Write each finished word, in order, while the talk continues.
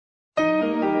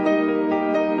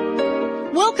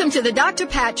Welcome to the Dr.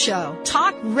 Pat Show.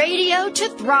 Talk radio to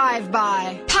thrive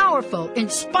by. Powerful,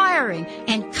 inspiring,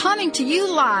 and coming to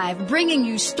you live, bringing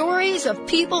you stories of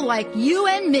people like you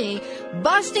and me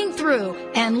busting through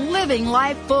and living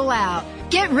life full out.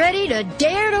 Get ready to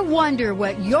dare to wonder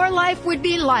what your life would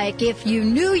be like if you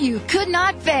knew you could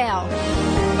not fail.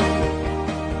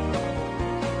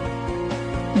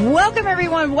 Welcome,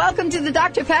 everyone. Welcome to the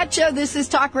Dr. Pat Show. This is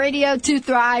Talk Radio to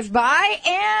Thrive By,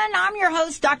 and I'm your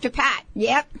host, Dr. Pat.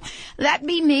 Yep, that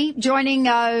be me, joining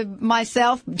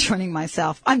myself. I'm joining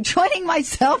myself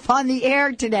on the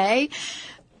air today.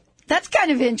 That's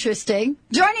kind of interesting.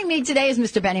 Joining me today is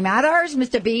Mr. Benny Mathers,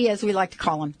 Mr. B, as we like to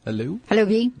call him. Hello. Hello,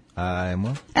 B. I'm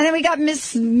well. And then we got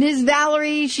Miss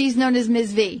Valerie. She's known as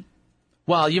Ms. V.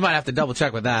 Well, you might have to double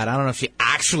check with that. I don't know if she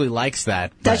actually likes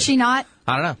that. Does she not?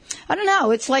 I don't know. I don't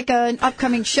know. It's like an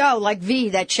upcoming show, like V,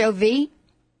 that show V.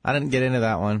 I didn't get into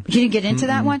that one. You didn't get into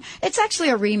that one? It's actually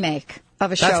a remake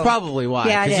of a show. That's probably why.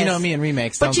 Yeah, because you know me and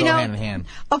remakes don't go hand in hand.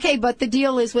 Okay, but the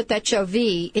deal is with that show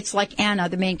V, it's like Anna,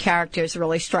 the main character, is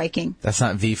really striking. That's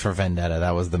not V for Vendetta.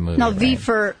 That was the movie. No, right? V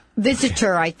for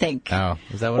Visitor, I think. Oh,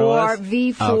 is that what it was? Or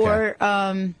V for,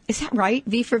 is that right?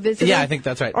 V for Visitor? Yeah, I think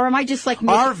that's right. Or am I just like...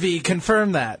 RV,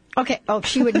 confirm that. Okay. Oh,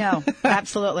 she would know.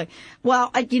 Absolutely. Well,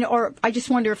 I just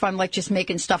wonder if I'm like just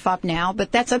making stuff up now,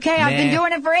 but that's okay. I've been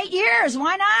doing it for 8 years.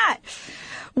 Why not?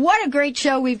 What a great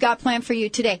show we've got planned for you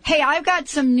today. Hey, I've got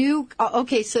some new,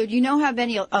 okay, so do you know how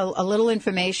many, a little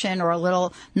information or a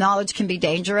little knowledge can be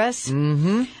dangerous?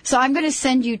 Mm-hmm. So I'm going to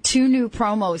send you 2 new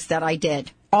promos that I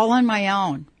did, all on my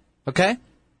own. Okay.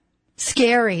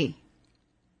 Scary.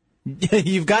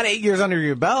 You've got 8 years under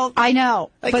your belt. I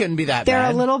know. They couldn't be that bad.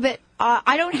 They're a little bit,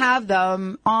 I don't have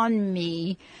them on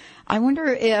me. I wonder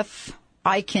if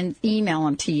I can email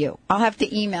them to you. I'll have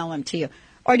to email them to you.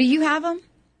 Or do you have them?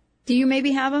 Do you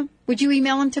maybe have them? Would you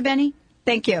email them to Benny?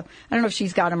 Thank you. I don't know if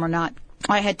she's got them or not.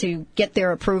 I had to get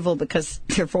their approval because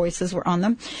their voices were on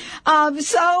them.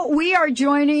 So we are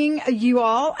joining you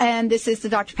all, and this is the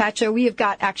Dr. Pat Show. We have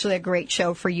got actually a great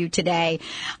show for you today.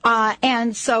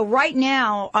 And so right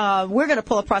now, we're going to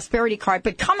pull a prosperity card.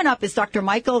 But coming up is Dr.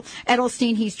 Michael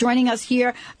Edelstein. He's joining us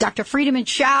here. Dr. Friedemann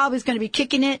Schaub is going to be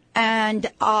kicking it.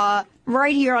 And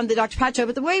right here on the Dr. Pat Show.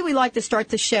 But the way we like to start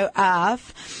the show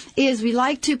off is we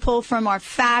like to pull from our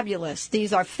fabulous,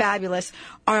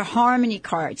 our Harmony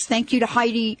cards. Thank you to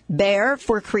Heidi Bear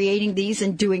for creating these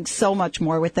and doing so much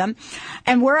more with them.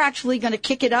 And we're actually going to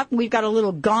kick it up. We've got a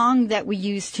little gong that we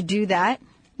use to do that.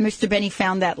 Mr. Benny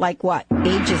found that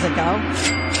ages ago.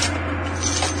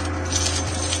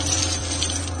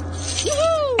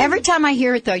 Woo-hoo! Every time I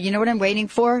hear it, though, you know what I'm waiting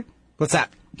for? What's that?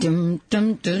 Dum,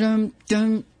 dum, dum,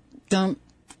 dum, dum.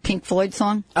 Pink Floyd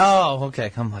song. Oh,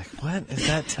 okay. I'm like, what is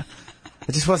that?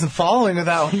 I just wasn't following with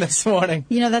that one this morning.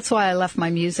 You know, that's why I left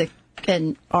my music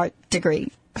and art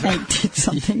degree and did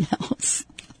something else.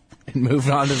 And moved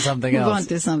on to something else. Move on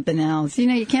to something else. You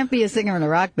know, you can't be a singer in a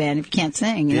rock band if you can't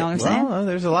sing. You know what I'm saying? Well,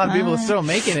 there's a lot of people still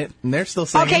making it, and they're still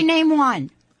singing. Okay, name one.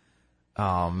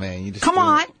 Oh, man. You just Come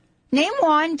on. Name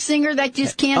one singer that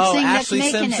just can't sing Ashley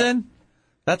that's making Simpson? it.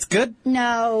 That's good?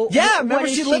 No. Yeah, remember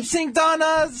she lip-synced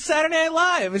on Saturday Night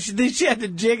Live. She had to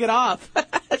jig it off.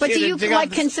 But do you,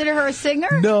 consider her a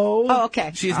singer? No. Oh,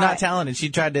 okay. She's not talented.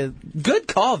 She tried to... Good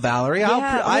call, Valerie.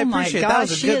 Yeah, I appreciate that.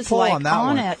 Was a good pull on that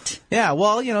one. It. Yeah,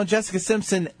 well, Jessica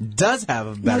Simpson does have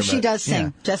a better... No, she does sing.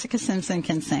 Yeah. Jessica Simpson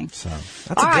can sing. So,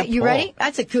 that's all a right, good you pull. ready?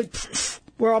 That's a good...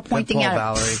 We're all pointing at it.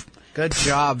 Valerie. Good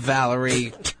job,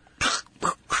 Valerie.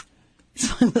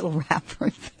 It's my little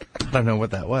rapper. I don't know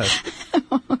what that was.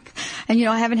 And,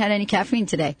 I haven't had any caffeine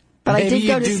today. But Maybe I did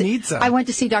go to need some. I went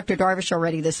to see Dr. Darvish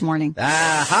already this morning.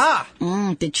 Aha!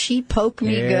 Did she poke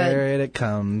me good? Here it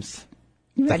comes.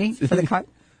 You ready for the card?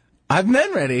 I've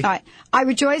been ready. All right. I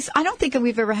rejoice. I don't think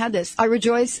we've ever had this. I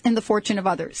rejoice in the fortune of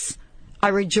others. I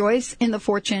rejoice in the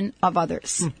fortune of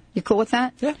others. You cool with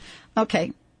that? Yeah.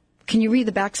 Okay. Can you read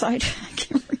the backside? I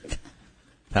can't read that.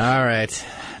 All right.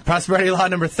 Prosperity law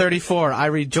number 34. I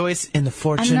rejoice in the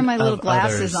fortune of others. I don't have my little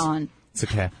glasses on. It's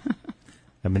okay.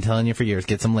 I've been telling you for years,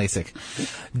 get some LASIK.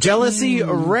 Jealousy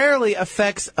rarely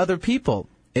affects other people.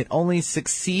 It only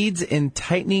succeeds in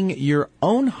tightening your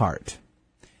own heart.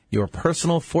 Your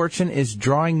personal fortune is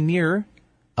drawing near.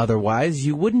 Otherwise,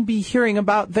 you wouldn't be hearing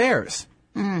about theirs.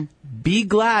 Be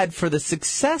glad for the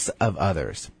success of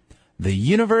others. The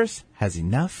universe has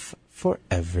enough for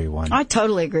everyone. I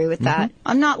totally agree with that.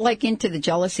 I'm not into the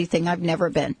jealousy thing. I've never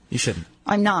been. You shouldn't.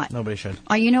 I'm not. Nobody should.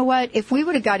 You know what? If we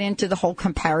would have got into the whole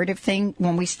comparative thing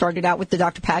when we started out with the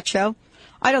Dr. Pat Show,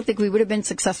 I don't think we would have been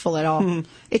successful at all.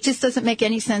 It just doesn't make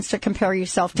any sense to compare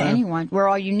yourself to anyone. We're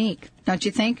all unique, don't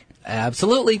you think?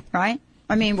 Absolutely. Right?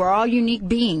 I mean, we're all unique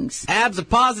beings.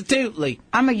 Abso-positively.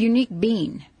 I'm a unique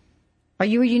being. Are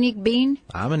you a unique being?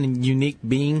 I'm a unique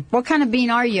being. What kind of being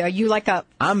are you? Are you like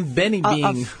I'm Benny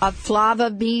Bean. A flava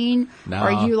bean? No.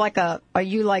 Are you like a Are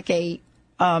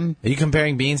you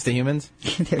comparing beans to humans?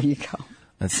 There you go.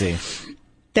 Let's see.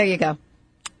 There you go.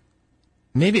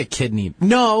 Maybe a kidney.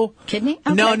 No. Kidney?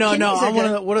 Okay. No.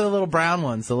 Kidneys What are the little brown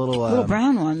ones? The little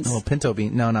brown ones. Little pinto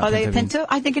bean. No, not Are pinto they a beans. pinto?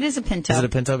 I think it is a pinto. Is it a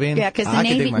pinto bean? Yeah, because the I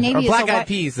could navy dig is black a eyed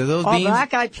peas. Are those beans?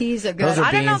 Black eyed peas are good. Those are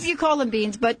I don't know beans. if you call them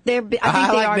beans, but I think they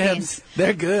like are them. beans.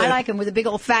 They're good. I like them with a big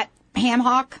old fat ham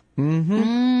hock.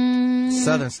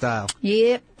 Southern style.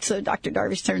 Yep. So Dr.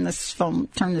 Darvish, turn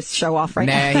this show off right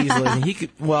now. He's listening.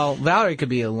 Valerie could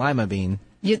be a lima bean.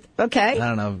 Okay. I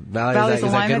don't know. Valerie's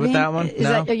is that good bean? with that one?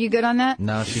 No? Are you good on that?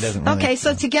 No, she doesn't really. Okay,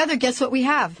 so together, guess what we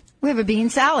have? We have a bean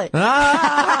salad.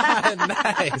 Ah,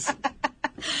 nice.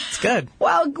 It's good.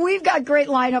 Well, we've got a great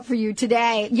lineup for you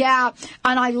today. Yeah,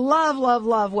 and I love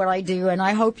what I do, and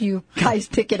I hope you guys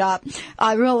pick it up.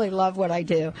 I really love what I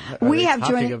do. We have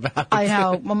joined. I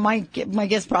know. Well, my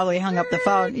guest probably hung up the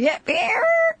phone. Yeah.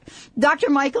 Dr.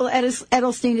 Michael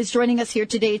Edelstein is joining us here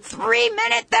today.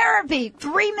 3-minute therapy.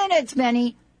 3 minutes,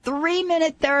 Benny.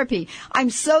 3-minute therapy. I'm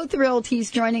so thrilled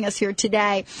he's joining us here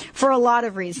today for a lot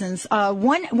of reasons.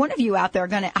 One of you out there are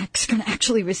going to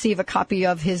actually receive a copy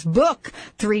of his book,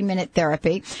 3-Minute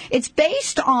Therapy. It's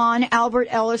based on Albert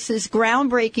Ellis's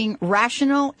groundbreaking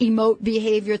rational emote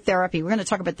behavior therapy. We're going to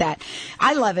talk about that.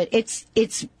 I love it.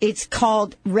 It's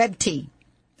called REBT,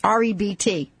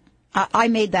 REBT. I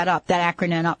made that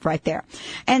acronym up right there.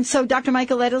 And so Dr.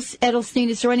 Michael Edelstein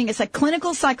is joining us, a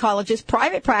clinical psychologist,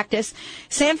 private practice,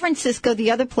 San Francisco,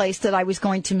 the other place that I was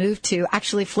going to move to.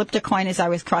 Actually flipped a coin as I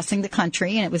was crossing the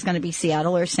country, and it was going to be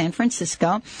Seattle or San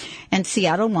Francisco, and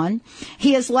Seattle won.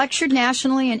 He has lectured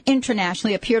nationally and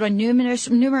internationally, appeared on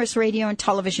numerous radio and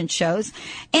television shows.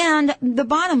 And the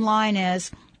bottom line is,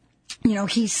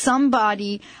 he's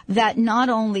somebody that not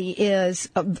only is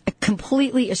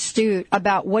completely astute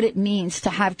about what it means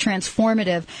to have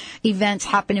transformative events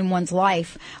happen in one's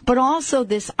life, but also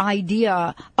this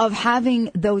idea of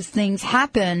having those things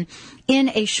happen in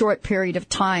a short period of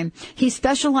time. He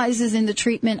specializes in the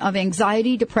treatment of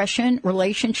anxiety, depression,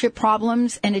 relationship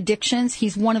problems, and addictions.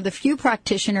 He's one of the few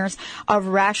practitioners of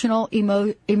rational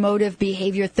emotive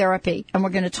behavior therapy, and we're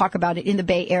going to talk about it in the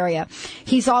Bay Area.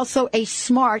 He's also a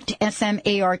SMART,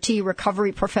 S-M-A-R-T,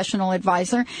 recovery professional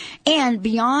advisor. And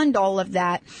beyond all of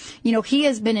that, he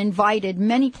has been invited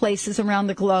many places around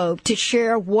the globe to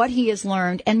share what he has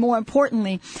learned, and more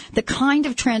importantly, the kind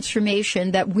of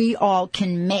transformation that we all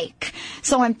can make.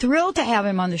 So I'm thrilled to have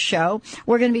him on the show.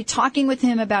 We're going to be talking with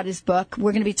him about his book.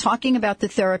 We're going to be talking about the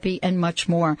therapy and much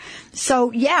more.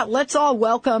 So, let's all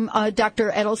welcome Dr.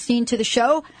 Edelstein to the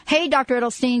show. Hey, Dr.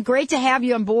 Edelstein, great to have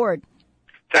you on board.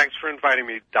 Thanks for inviting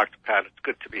me, Dr. Pat. It's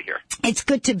good to be here. It's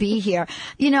good to be here.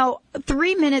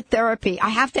 3-minute therapy, I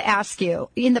have to ask you,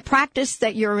 in the practice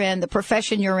that you're in, the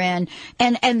profession you're in,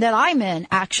 and that I'm in,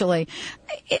 actually,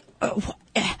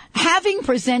 having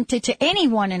presented to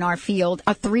anyone in our field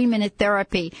a 3-minute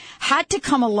therapy had to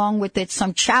come along with it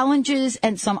some challenges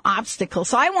and some obstacles.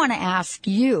 So I want to ask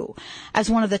you, as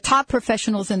one of the top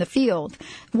professionals in the field,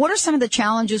 what are some of the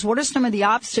challenges, what are some of the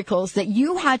obstacles that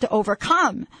you had to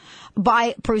overcome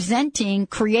by presenting,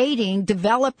 creating,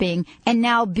 developing, and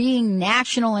now being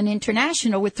national and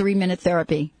international with 3-minute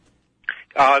therapy?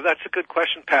 That's a good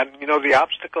question, Pat. The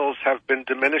obstacles have been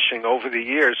diminishing over the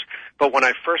years, but when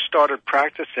I first started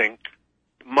practicing,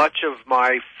 much of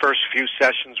my first few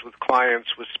sessions with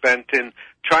clients was spent in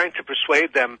trying to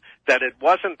persuade them that it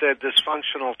wasn't their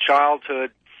dysfunctional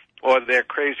childhood or their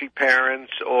crazy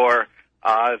parents or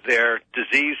their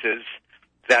diseases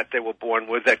that they were born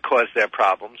with that caused their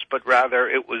problems, but rather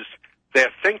it was their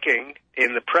thinking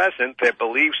in the present, their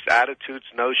beliefs, attitudes,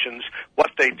 notions,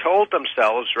 what they told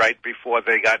themselves right before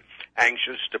they got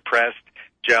anxious, depressed,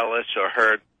 jealous, or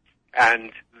hurt.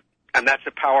 And that's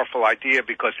a powerful idea,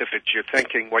 because if it's your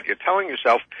thinking, what you're telling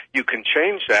yourself, you can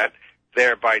change that,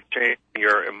 thereby changing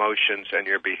your emotions and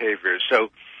your behaviors. So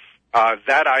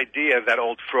that idea, that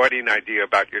old Freudian idea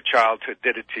about your childhood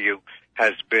did it to you,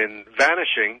 has been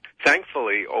vanishing,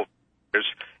 thankfully, over years,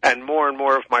 and more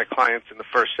of my clients in the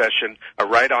first session are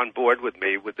right on board with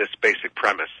me with this basic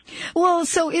premise. Well,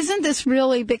 so isn't this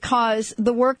really because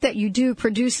the work that you do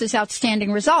produces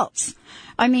outstanding results?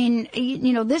 I mean,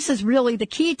 this is really the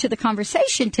key to the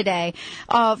conversation today.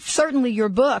 Certainly your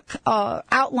book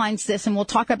outlines this, and we'll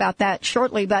talk about that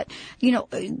shortly, but,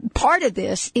 part of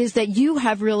this is that you're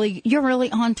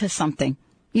really onto something.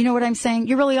 You know what I'm saying?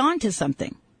 You're really onto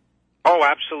something. Oh,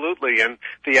 absolutely. And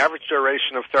the average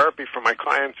duration of therapy for my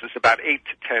clients is about 8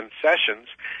 to 10 sessions.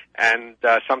 And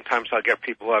sometimes I'll get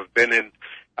people who have been in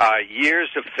years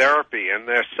of therapy, and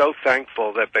they're so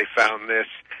thankful that they found this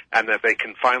and that they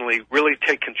can finally really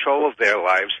take control of their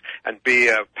lives and be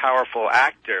a powerful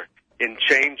actor in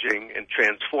changing and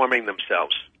transforming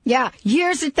themselves. Yeah,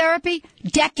 years of therapy,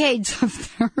 decades of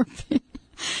therapy.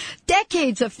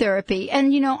 Decades of therapy.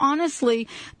 And, honestly,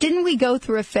 didn't we go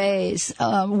through a phase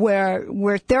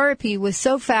where therapy was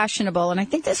so fashionable, and I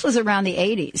think this was around the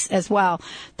 80s as well.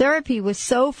 Therapy was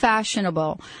so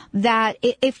fashionable that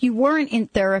if you weren't in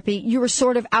therapy, you were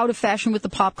sort of out of fashion with the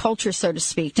pop culture, so to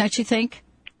speak. Don't you think?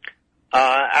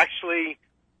 Actually,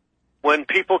 when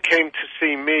people came to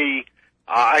see me,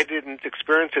 I didn't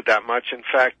experience it that much. In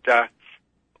fact,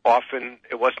 often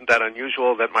it wasn't that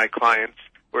unusual that my clients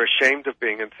were ashamed of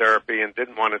being in therapy and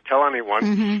didn't want to tell anyone.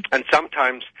 Mm-hmm. And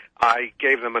sometimes I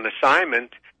gave them an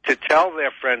assignment to tell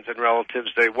their friends and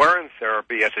relatives they were in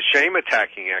therapy as a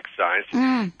shame-attacking exercise.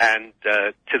 Mm. And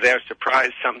to their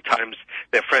surprise, sometimes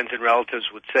their friends and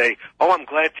relatives would say, "Oh, I'm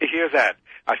glad to hear that.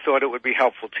 I thought it would be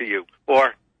helpful to you."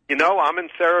 Or, I'm in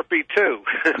therapy too.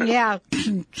 Yeah,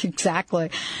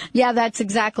 exactly. Yeah, that's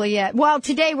exactly it. Well,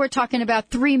 today we're talking about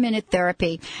 3-minute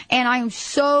therapy, and I'm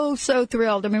so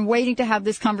thrilled. I've been waiting to have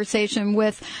this conversation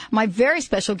with my very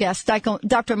special guest,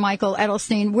 Dr. Michael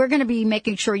Edelstein. We're going to be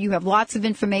making sure you have lots of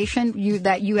information,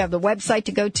 that you have the website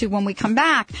to go to when we come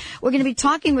back. We're going to be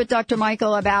talking with Dr.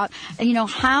 Michael about,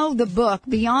 how the book,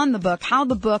 beyond the book, how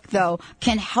the book, though,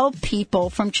 can help people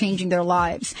from changing their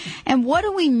lives. And what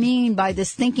do we mean by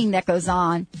this thinking that goes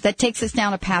on that takes us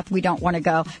down a path we don't want to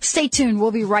go? Stay tuned. We'll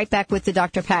be right back with the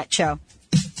Dr. Pat Show.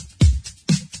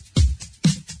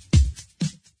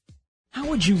 How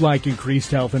would you like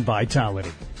increased health and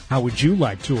vitality? How would you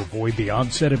like to avoid the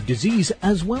onset of disease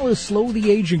as well as slow the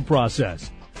aging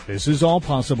process? This is all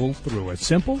possible through a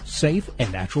simple, safe,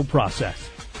 and natural process.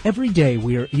 Every day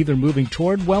we are either moving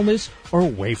toward wellness or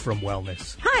away from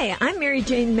wellness. Hi, I'm Mary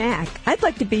Jane Mack. I'd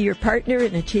like to be your partner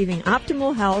in achieving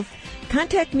optimal health.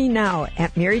 Contact me now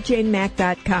at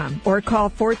MaryJaneMack.com or call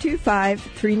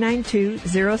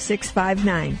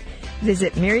 425-392-0659.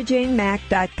 Visit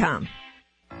MaryJaneMack.com.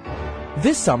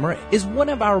 This summer is one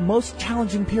of our most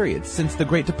challenging periods since the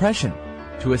Great Depression.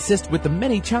 To assist with the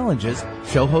many challenges,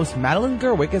 show host Madeline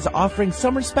Gerwick is offering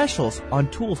summer specials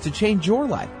on tools to change your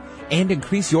life and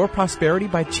increase your prosperity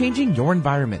by changing your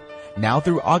environment. Now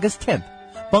through August 10th,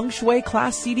 Feng Shui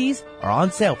class CDs are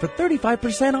on sale for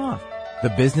 35% off. The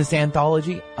business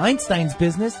anthology, Einstein's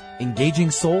Business,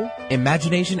 Engaging Soul,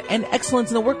 Imagination, and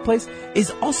Excellence in the Workplace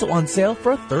is also on sale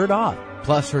for a third off.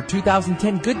 Plus, her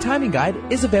 2010 Good Timing Guide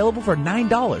is available for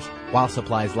 $9 while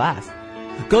supplies last.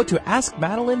 Go to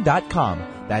AskMadeline.com.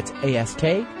 That's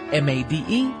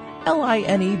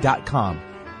AskMadeline.com.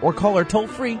 Or call her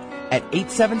toll-free at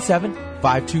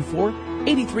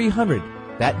 877-524-8300.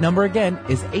 That number again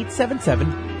is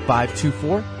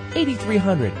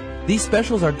 877-524-8300. These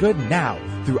specials are good now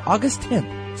through August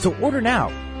 10th, so order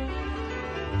now.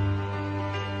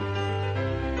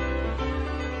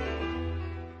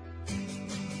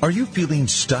 Are you feeling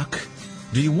stuck?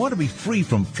 Do you want to be free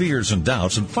from fears and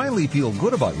doubts and finally feel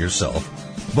good about yourself,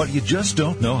 but you just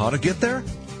don't know how to get there?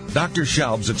 Dr.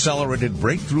 Schaub's Accelerated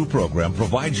Breakthrough Program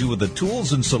provides you with the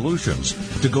tools and solutions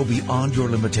to go beyond your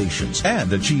limitations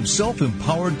and achieve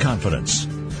self-empowered confidence.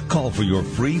 Call for your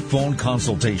free phone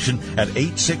consultation at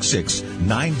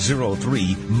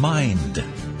 866-903-MIND.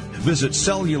 Visit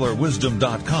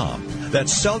cellularwisdom.com.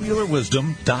 That's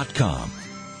cellularwisdom.com.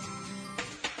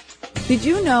 Did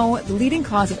you know the leading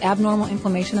cause of abnormal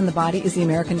inflammation in the body is the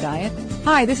American diet?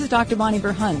 Hi, this is Dr. Bonnie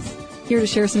Verhunz, here to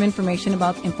share some information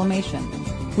about inflammation.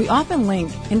 We often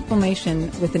link inflammation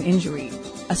with an injury,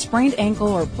 a sprained ankle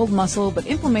or pulled muscle, but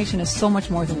inflammation is so much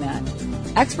more than that.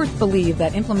 Experts believe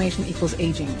that inflammation equals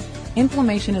aging.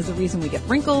 Inflammation is the reason we get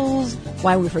wrinkles,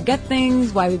 why we forget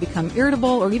things, why we become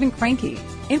irritable or even cranky.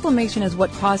 Inflammation is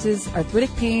what causes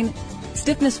arthritic pain,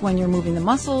 stiffness when you're moving the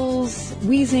muscles,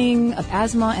 wheezing, of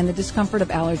asthma, and the discomfort of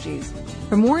allergies.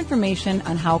 For more information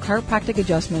on how chiropractic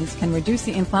adjustments can reduce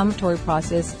the inflammatory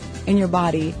process in your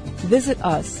body, visit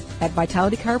us at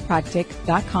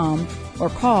vitalitychiropractic.com or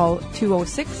call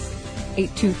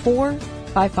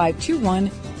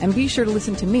 206-824-5521, and be sure to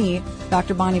listen to me,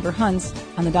 Dr. Bonnie Verhunz,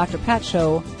 on the Dr. Pat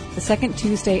Show, the second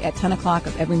Tuesday at 10 o'clock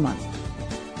of every month.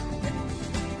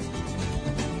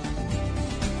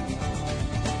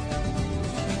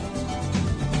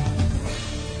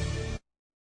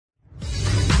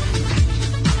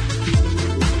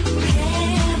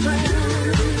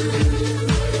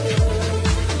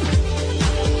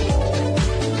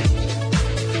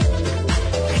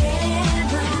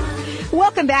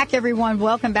 back, everyone.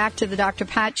 Welcome back to the Dr.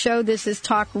 Pat Show. This is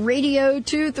Talk Radio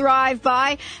to Thrive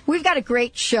By. We've got a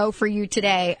great show for you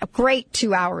today, a great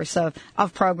 2 hours of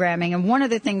programming. And one of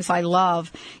the things I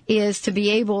love is to be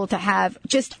able to have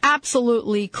just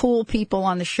absolutely cool people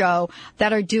on the show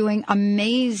that are doing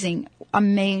amazing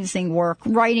work,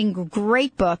 writing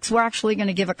great books. We're actually going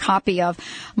to give a copy of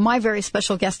my very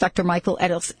special guest, Dr. Michael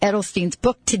Edelstein's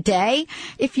book today.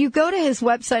 If you go to his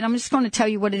website, I'm just going to tell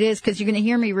you what it is because you're going to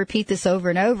hear me repeat this over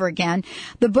and over again.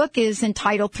 The book is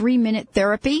entitled 3-Minute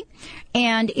Therapy.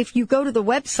 And if you go to the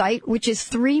website, which is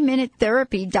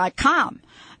 3minutetherapy.com,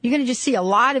 you're going to just see a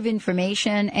lot of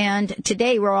information. And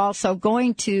today we're also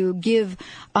going to give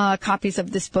copies of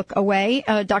this book away.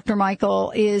 Dr.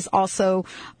 Michael is also,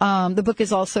 the book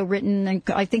is also written and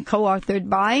I think co-authored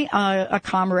by a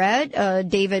comrade,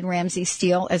 David Ramsey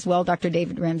Steele as well, Dr.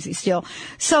 David Ramsey Steele.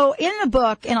 So in the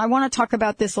book, and I want to talk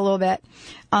about this a little bit,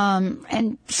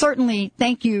 and certainly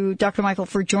thank you, Dr. Michael,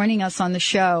 for joining us on the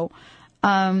show.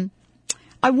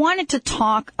 I wanted to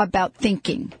talk about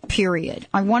thinking, period.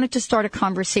 I wanted to start a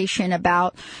conversation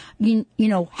about, you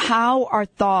know, how our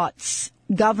thoughts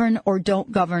govern or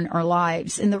don't govern our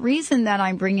lives. And the reason that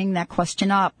I'm bringing that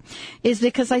question up is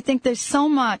because I think there's so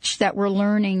much that we're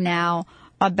learning now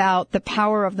about the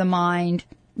power of the mind,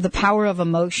 the power of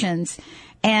emotions,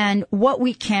 and what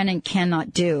we can and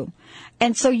cannot do.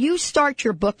 And so you start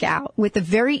your book out with a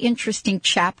very interesting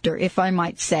chapter, if I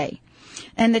might say.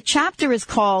 And the chapter is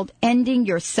called Ending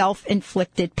Your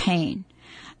Self-Inflicted Pain.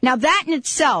 Now that in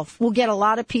itself will get a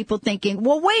lot of people thinking,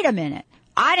 well, wait a minute.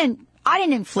 I didn't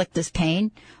inflict this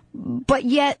pain, but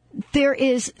yet there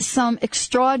is some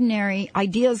extraordinary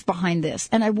ideas behind this.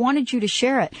 And I wanted you to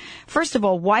share it. First of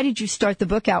all, why did you start the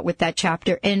book out with that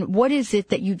chapter? And what is it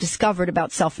that you discovered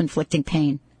about self-inflicting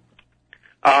pain?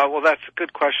 Well, that's a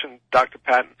good question, Dr.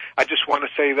 Patton. I just want to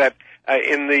say that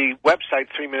in the website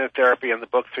 3-Minute Therapy and the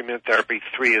book 3-Minute Therapy,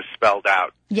 3 is spelled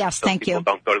out. Yes, so thank you.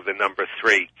 People don't go to the number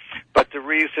 3. But the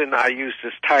reason I use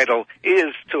this title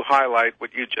is to highlight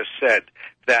what you just said,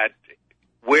 that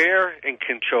we're in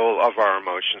control of our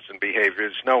emotions and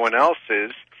behaviors. No one else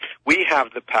is. We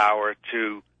have the power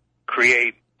to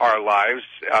create our lives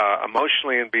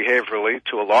emotionally and behaviorally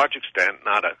to a large extent,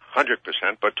 not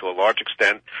 100%, but to a large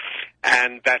extent.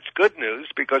 And that's good news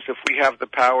because if we have the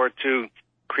power to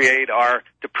create our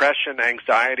depression,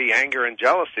 anxiety, anger, and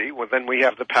jealousy, well, then we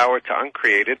have the power to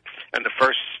uncreate it. And the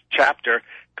first chapter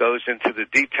goes into the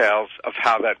details of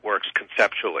how that works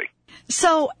conceptually.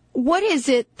 So what is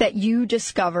it that you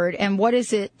discovered, and what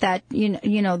is it that,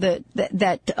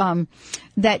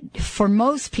 that for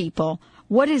most people,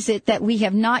 what is it that we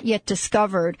have not yet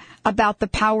discovered about the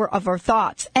power of our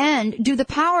thoughts? And do the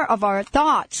power of our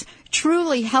thoughts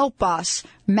truly help us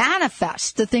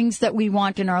manifest the things that we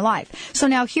want in our life? So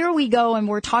now here we go, and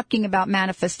we're talking about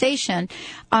manifestation.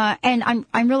 And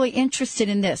I'm really interested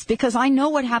in this because I know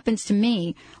what happens to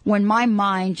me when my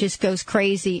mind just goes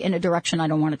crazy in a direction I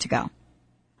don't want it to go.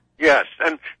 Yes,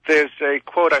 and there's a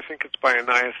quote, I think it's by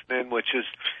Anais Nin, which is,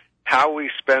 how we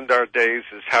spend our days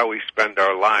is how we spend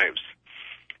our lives.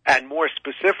 And more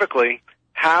specifically,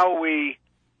 how we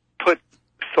put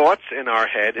thoughts in our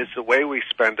head is the way we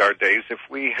spend our days. If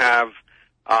we have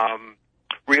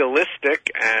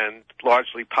realistic and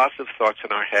largely positive thoughts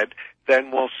in our head,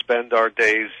 then we'll spend our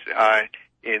days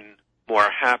in more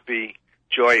happy,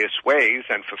 joyous ways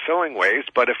and fulfilling ways.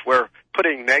 But if we're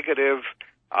putting negative,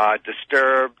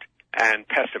 disturbed, and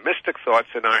pessimistic thoughts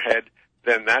in our head,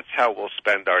 then that's how we'll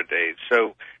spend our days.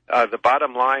 So the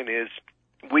bottom line is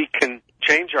we can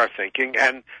change our thinking,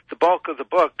 and the bulk of the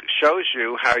book shows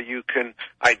you how you can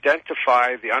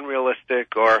identify the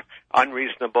unrealistic or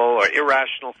unreasonable or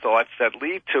irrational thoughts that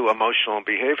lead to emotional and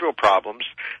behavioral problems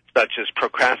such as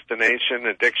procrastination,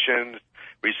 addiction,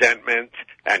 resentment,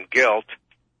 and guilt,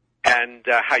 and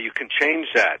how you can change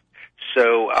that.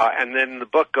 So, and then the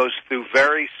book goes through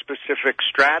very specific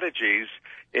strategies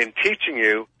in teaching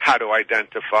you how to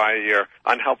identify your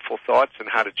unhelpful thoughts and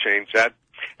how to change that.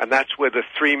 And that's where the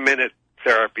 3-minute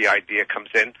therapy idea comes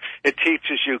in. It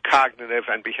teaches you cognitive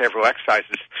and behavioral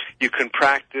exercises you can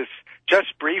practice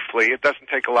just briefly. It doesn't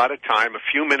take a lot of time, a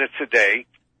few minutes a day,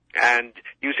 and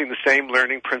using the same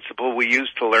learning principle we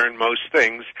use to learn most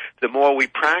things. The more we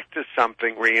practice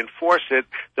something, reinforce it,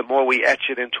 the more we etch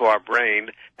it into our brain,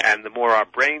 and the more our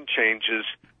brain changes,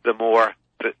 the more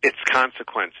its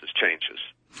consequences changes.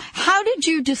 How did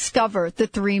you discover the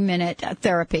 3-minute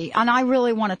therapy? And I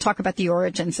really want to talk about the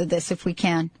origins of this if we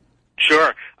can.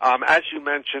 Sure. As you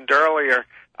mentioned earlier,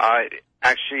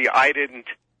 actually I didn't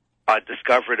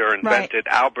discovered or invented.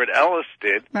 Right. Albert Ellis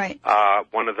did, Right.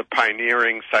 One of the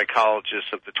pioneering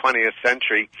psychologists of the 20th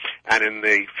century. And in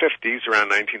the 50s, around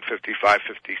 1955,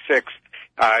 56,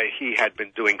 he had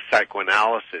been doing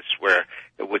psychoanalysis,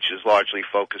 which is largely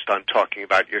focused on talking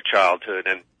about your childhood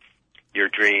and your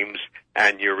dreams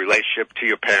and your relationship to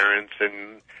your parents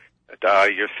and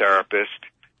your therapist,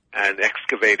 and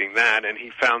excavating that. And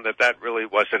he found that that really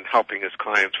wasn't helping his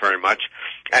clients very much.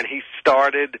 And he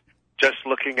started just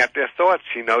looking at their thoughts.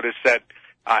 He noticed that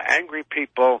angry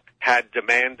people had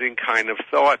demanding kind of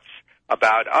thoughts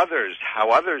about others, how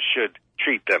others should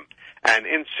treat them. And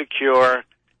insecure,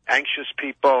 anxious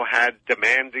people had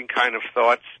demanding kind of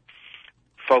thoughts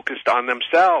focused on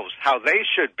themselves, how they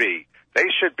should be. They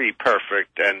should be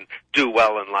perfect and do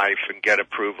well in life and get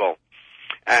approval.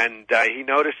 And he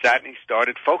noticed that, and he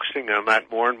started focusing on that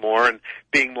more and more and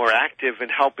being more active in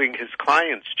helping his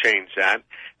clients change that.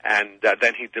 And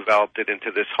then he developed it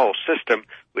into this whole system,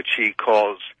 which he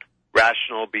calls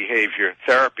Rational Behavior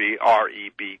Therapy,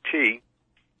 REBT.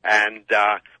 And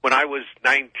when I was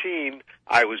 19,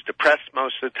 I was depressed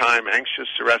most of the time, anxious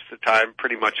the rest of the time,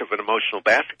 pretty much of an emotional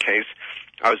basket case.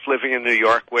 I was living in New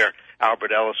York where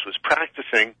Albert Ellis was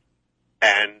practicing,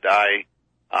 and I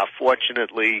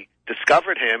fortunately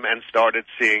discovered him and started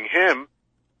seeing him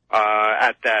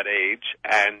at that age,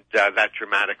 and that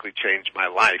dramatically changed my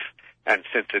life. And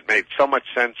since it made so much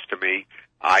sense to me,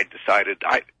 I decided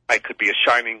I could be a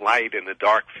shining light in the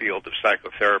dark field of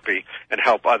psychotherapy and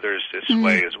help others this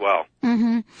way as well.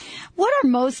 Mm-hmm. What are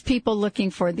most people looking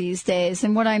for these days?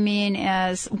 And what I mean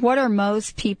is, what are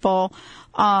most people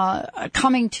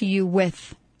coming to you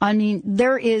with? I mean,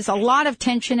 there is a lot of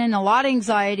tension and a lot of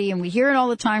anxiety, and we hear it all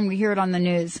the time. We hear it on the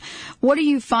news. What are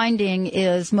you finding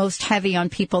is most heavy on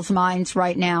people's minds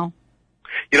right now?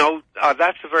 You know,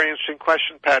 that's a very interesting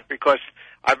question, Pat, because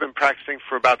I've been practicing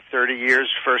for about 30 years,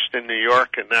 first in New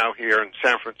York and now here in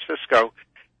San Francisco,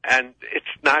 and it's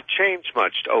not changed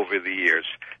much over the years.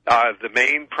 The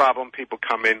main problem people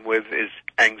come in with is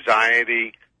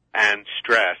anxiety and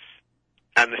stress,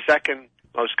 and the second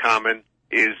most common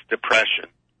is depression,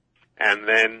 and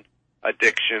then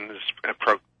addictions and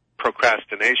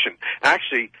procrastination.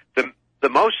 Actually, the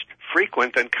most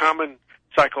frequent and common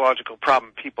psychological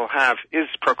problem people have is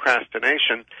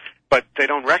procrastination, but they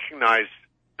don't recognize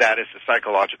that as a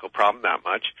psychological problem that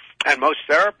much. And most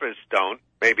therapists don't,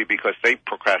 maybe because they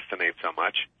procrastinate so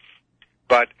much.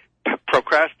 But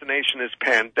procrastination is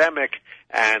pandemic,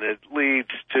 and it leads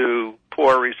to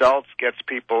poor results, gets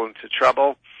people into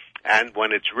trouble, and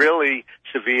when it's really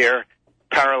severe,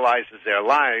 paralyzes their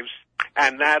lives.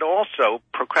 And that also,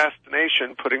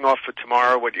 procrastination, putting off for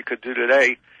tomorrow what you could do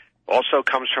today, also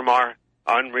comes from our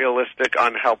unrealistic,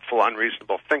 unhelpful,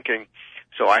 unreasonable thinking.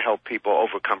 So I help people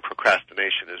overcome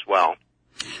procrastination as well.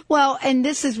 Well, and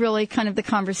this is really kind of the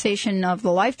conversation of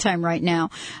the lifetime right now.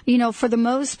 You know, for the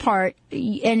most part,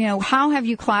 and, you know, how have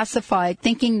you classified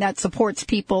thinking that supports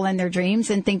people and their dreams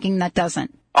and thinking that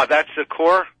doesn't? That's the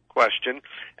core question.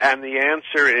 And the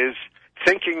answer is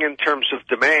thinking in terms of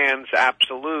demands,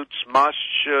 absolutes, must,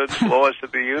 should, laws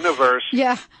of the universe.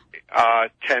 Yeah.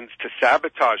 Tends to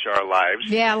sabotage our lives.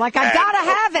 Yeah, like I've got to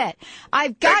have it.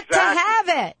 I've got to have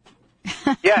it.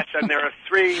 Yes, and there are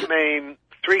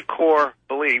three core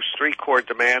beliefs, three core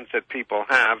demands that people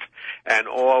have, and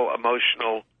all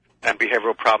emotional and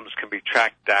behavioral problems can be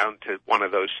tracked down to one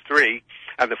of those three.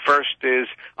 And the first is,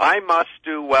 I must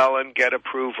do well and get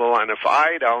approval, and if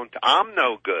I don't, I'm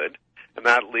no good. And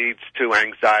that leads to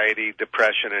anxiety,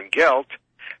 depression, and guilt.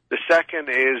 The second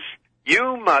is,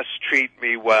 you must treat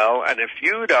me well, and if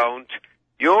you don't,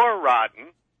 you're rotten.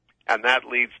 And that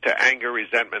leads to anger,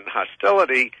 resentment, and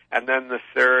hostility. And then the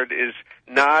third is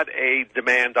not a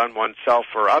demand on oneself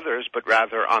or others, but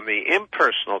rather on the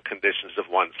impersonal conditions of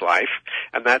one's life.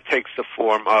 And that takes the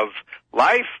form of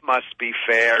life must be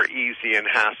fair, easy, and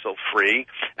hassle-free.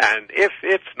 And if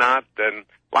it's not, then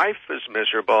life is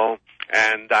miserable,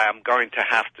 and I'm going to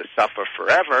have to suffer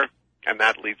forever. And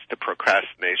that leads to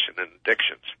procrastination and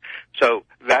addictions. So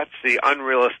that's the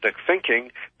unrealistic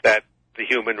thinking that the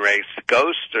human race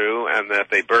goes through and that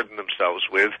they burden themselves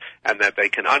with and that they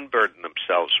can unburden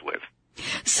themselves with.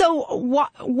 So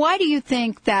why do you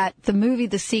think that the movie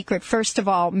The Secret, first of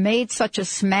all, made such a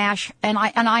smash, and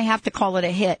I have to call it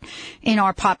a hit in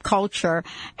our pop culture,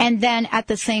 and then at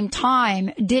the same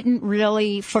time didn't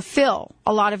really fulfill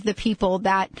a lot of the people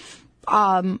that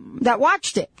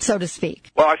watched it, so to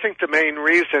speak? Well, I think the main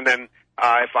reason, and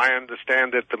if I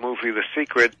understand it, the movie The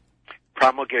Secret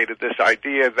promulgated this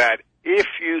idea that if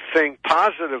you think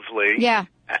positively,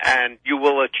 and you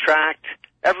will attract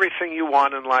everything you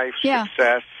want in life,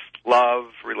 success, love,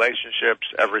 relationships,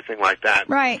 everything like that.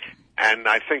 Right. And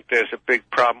I think there's a big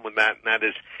problem with that, and that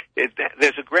is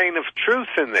there's a grain of truth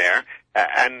in there,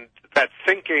 and that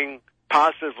thinking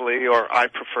positively, or I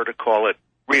prefer to call it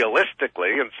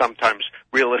realistically, and sometimes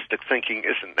realistic thinking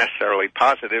isn't necessarily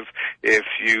positive. If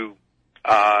your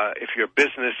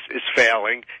business is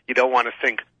failing, you don't want to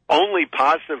think only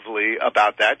positively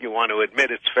about that. You want to admit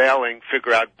it's failing,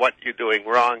 figure out what you're doing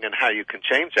wrong and how you can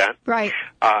change that. Right.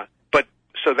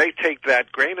 So they take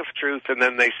that grain of truth and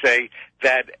then they say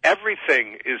that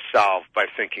everything is solved by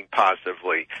thinking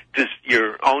positively.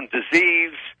 Your own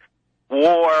disease,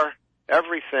 war,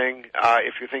 everything,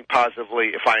 if you think positively,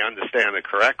 if I understand it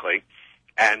correctly.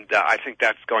 And I think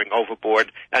that's going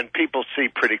overboard. And people see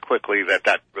pretty quickly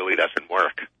that really doesn't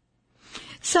work.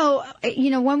 So,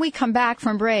 when we come back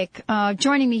from break,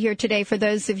 joining me here today, for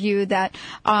those of you that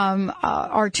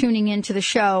are tuning into the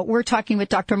show, we're talking with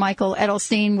Dr. Michael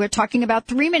Edelstein. We're talking about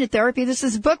 3-Minute Therapy. This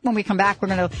is a book. When we come back, we're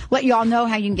going to let you all know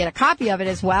how you can get a copy of it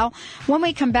as well. When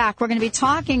we come back, we're going to be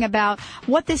talking about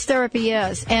what this therapy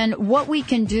is and what we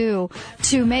can do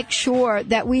to make sure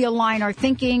that we align our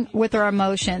thinking with our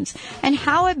emotions. And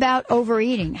how about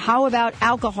overeating? How about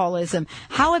alcoholism?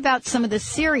 How about some of the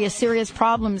serious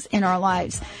problems in our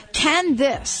lives? Can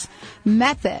this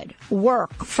method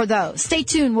work for those? Stay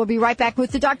tuned. We'll be right back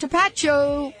with the Dr. Pat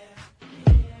Show.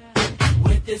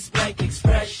 With this blank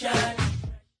expression.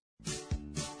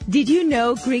 Did you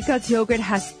know Greek God's yogurt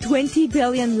has 20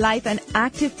 billion live and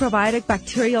active probiotic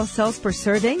bacterial cells per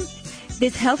serving?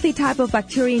 This healthy type of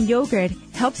bacteria in yogurt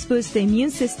helps boost the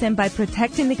immune system by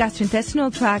protecting the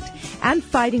gastrointestinal tract and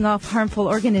fighting off harmful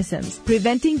organisms,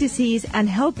 preventing disease, and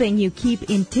helping you keep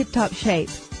in tip-top shape.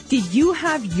 Did you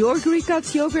have your Greek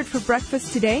God's yogurt for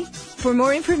breakfast today? For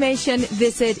more information,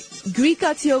 visit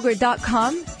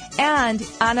GreekGodsYogurt.com and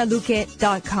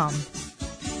AnnaLuque.com.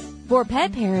 For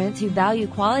pet parents who value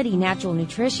quality natural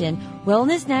nutrition,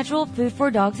 Wellness Natural Food for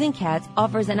Dogs and Cats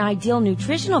offers an ideal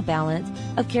nutritional balance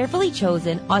of carefully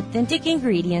chosen, authentic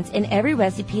ingredients in every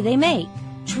recipe they make.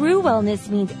 True wellness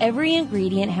means every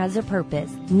ingredient has a purpose,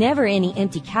 never any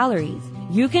empty calories.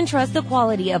 You can trust the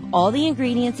quality of all the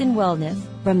ingredients in Wellness,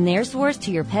 from their source to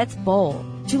your pet's bowl.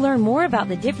 To learn more about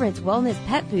the difference Wellness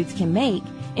pet foods can make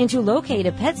and to locate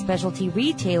a pet specialty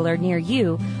retailer near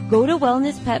you, go to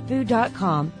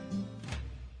wellnesspetfood.com.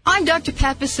 I'm Dr.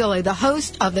 Pat Basile, the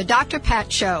host of the Dr.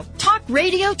 Pat Show. Talk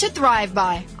radio to thrive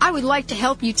by. I would like to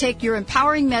help you take your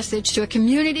empowering message to a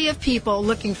community of people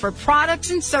looking for products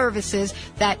and services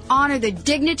that honor the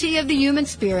dignity of the human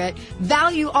spirit,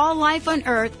 value all life on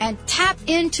earth, and tap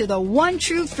into the one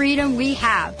true freedom we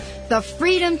have, the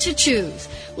freedom to choose.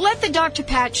 Let the Dr.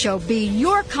 Pat Show be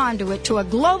your conduit to a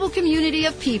global community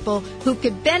of people who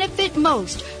could benefit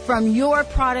most from your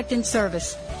product and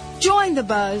service. Join the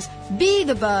buzz, be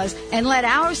the buzz, and let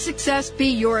our success be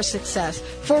your success.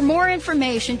 For more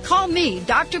information, call me,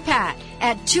 Dr. Pat,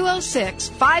 at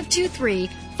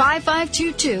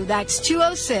 206-523-5522. That's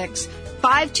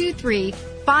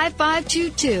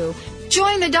 206-523-5522.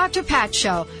 Join the Dr. Pat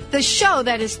Show, the show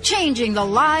that is changing the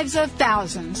lives of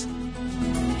thousands.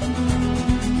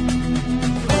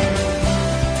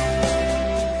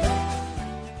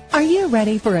 Are you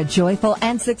ready for a joyful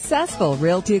and successful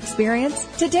realty experience?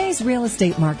 Today's real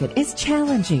estate market is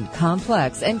challenging,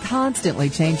 complex, and constantly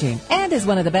changing, and is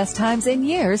one of the best times in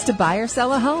years to buy or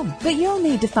sell a home. But you'll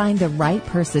need to find the right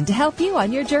person to help you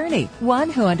on your journey, one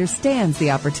who understands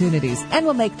the opportunities and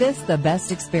will make this the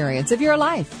best experience of your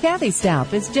life. Kathy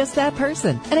Staup is just that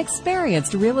person, an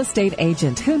experienced real estate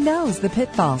agent who knows the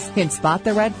pitfalls, can spot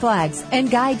the red flags,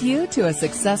 and guide you to a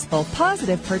successful,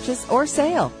 positive purchase or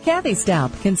sale. Kathy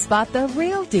Staup can spot the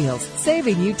real deals,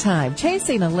 saving you time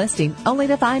chasing a listing only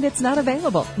to find it's not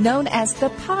available. Known as the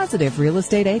Positive Real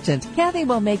Estate Agent, Kathy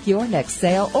will make your next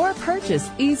sale or purchase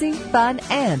easy, fun,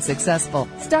 and successful.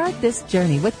 Start this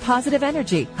journey with positive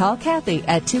energy. Call Kathy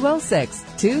at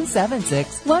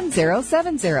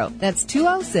 206-276-1070. That's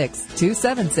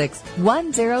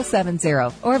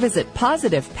 206-276-1070. Or visit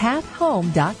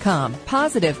PositivePathHome.com.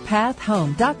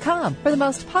 PositivePathHome.com for the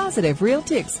most positive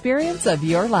realty experience of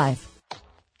your life.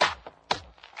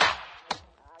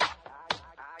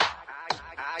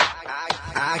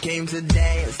 I came to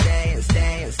dance, dance,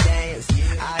 dance, dance.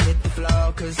 I hit the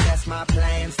floor 'cause that's my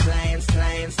plans.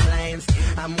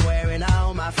 I'm wearing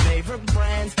all my favorite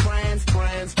brands.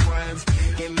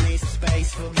 Give me some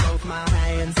space for both my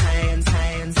hands.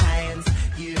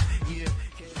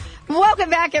 Welcome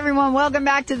back, everyone. Welcome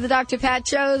back to the Dr. Pat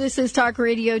Show. This is Talk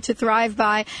Radio to Thrive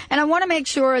By. And I want to make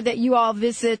sure that you all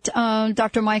visit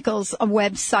Dr. Michael's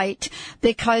website,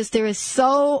 because there is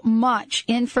so much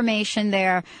information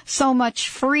there, so much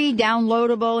free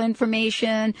downloadable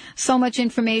information, so much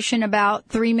information about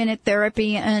 3-minute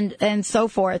therapy and so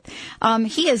forth.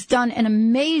 He has done an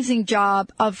amazing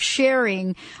job of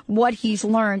sharing what he's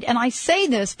learned. And I say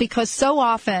this because so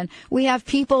often we have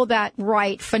people that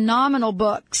write phenomenal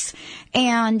books,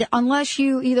 and unless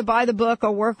you either buy the book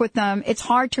or work with them, it's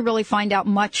hard to really find out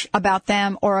much about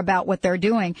them or about what they're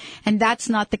doing. And that's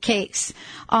not the case.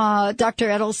 Dr.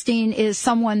 Edelstein is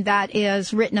someone that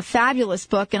has written a fabulous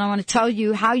book, and I want to tell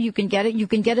you how you can get it. You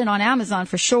can get it on Amazon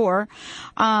for sure.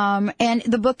 And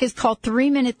the book is called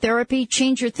 3-Minute Therapy,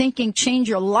 Change Your Thinking, Change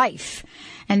Your Life.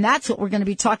 And that's what we're going to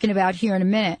be talking about here in a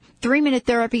minute. 3-Minute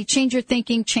Therapy, Change Your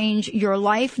Thinking, Change Your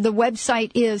Life. The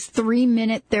website is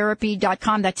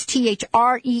 3minutetherapy.com. That's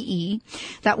THREE.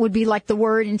 That would be like the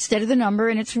word instead of the number.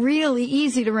 And it's really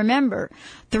easy to remember.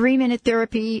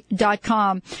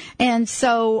 3minutetherapy.com. And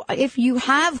so if you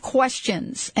have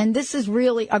questions, and this is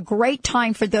really a great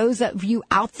time for those of you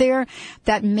out there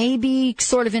that may be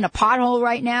sort of in a pothole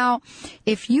right now,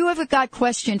 if you have got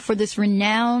question for this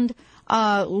renowned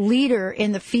leader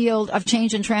in the field of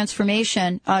change and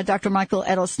transformation, Dr. Michael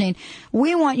Edelstein,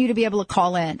 we want you to be able to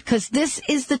call in, because this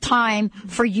is the time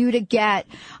for you to get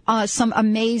some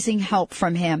amazing help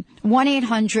from him.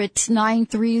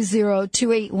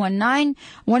 1-800-930-2819,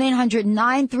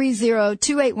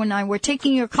 1-800-930-2819. We're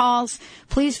taking your calls.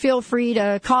 Please feel free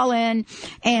to call in,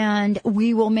 and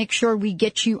we will make sure we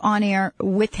get you on air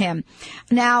with him.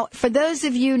 Now, for those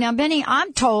of you, Benny,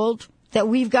 I'm told that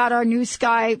we've got our New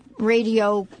Sky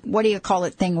Radio, what do you call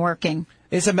it, thing working.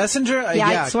 It's a messenger? Yeah,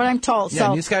 that's what I'm told. Yeah,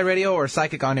 so, New Sky Radio or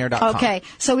psychiconair.com. Okay,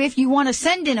 so if you want to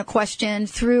send in a question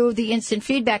through the instant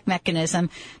feedback mechanism,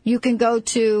 you can go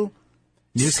to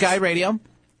New Sky Radio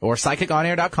or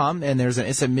psychiconair.com, and there's an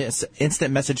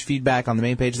instant message feedback on the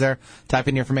main page there. Type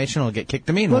in your information, it'll get kicked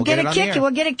to me, and we'll get it on the air.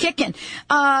 We'll get it kicking.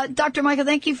 Dr. Michael,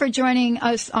 thank you for joining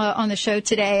us on the show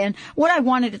today. And what I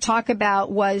wanted to talk about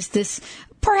was this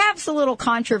perhaps a little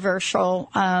controversial,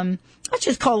 let's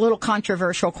just call it a little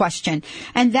controversial question.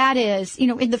 And that is,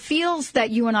 in the fields that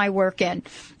you and I work in,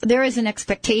 there is an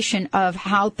expectation of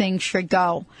how things should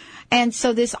go. And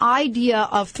so this idea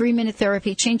of 3-minute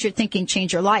therapy, change your thinking,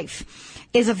 change your life,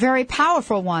 is a very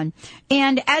powerful one.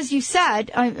 And as you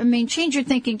said, change your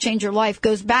thinking, change your life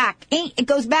goes back. It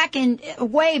goes back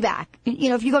way back.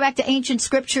 If you go back to ancient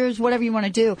scriptures, whatever you want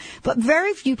to do. But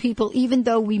very few people, even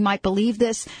though we might believe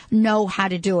this, know how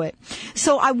to do it.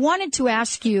 So I wanted to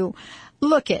ask you,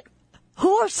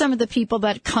 who are some of the people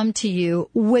that come to you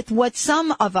with what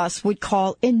some of us would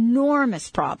call enormous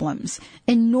problems,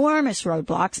 enormous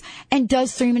roadblocks, and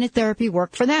does 3-minute therapy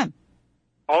work for them?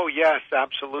 Oh, yes,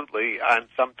 absolutely, and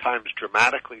sometimes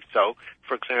dramatically so.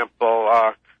 For example,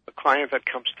 a client that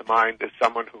comes to mind is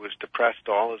someone who was depressed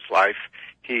all his life.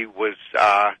 He was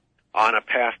on a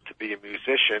path to be a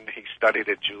musician. He studied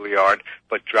at Juilliard,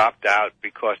 but dropped out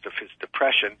because of his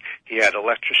depression. He had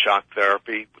electroshock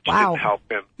therapy, which didn't help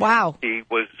him. Wow. He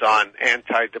was on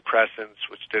antidepressants,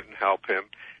 which didn't help him.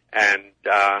 And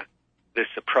this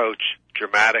approach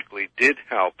dramatically did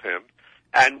help him.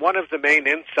 And one of the main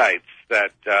insights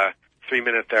that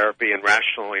 3-minute therapy and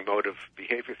rational emotive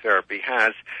behavior therapy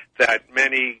has that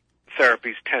many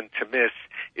therapies tend to miss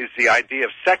is the idea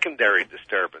of secondary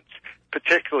disturbance,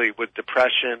 particularly with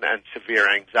depression and severe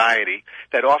anxiety,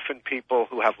 that often people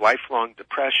who have lifelong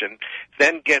depression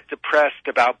then get depressed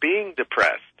about being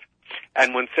depressed.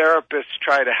 And when therapists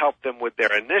try to help them with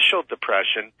their initial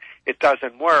depression, it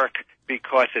doesn't work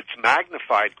because it's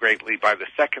magnified greatly by the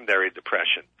secondary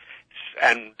depression.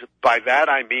 And by that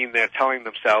I mean they're telling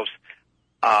themselves,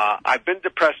 I've been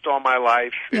depressed all my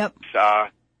life. Yep.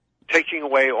 It's taking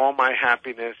away all my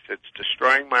happiness. It's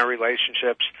destroying my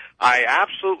relationships. I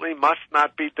absolutely must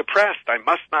not be depressed. I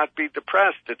must not be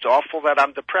depressed. It's awful that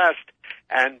I'm depressed.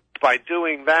 And by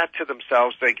doing that to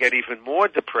themselves, they get even more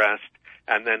depressed,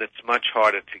 and then it's much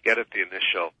harder to get at the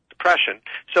initial depression.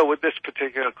 So with this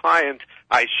particular client,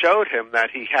 I showed him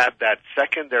that he had that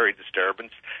secondary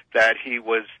disturbance, that he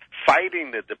was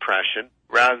fighting the depression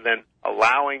rather than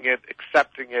allowing it,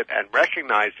 accepting it, and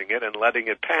recognizing it and letting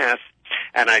it pass.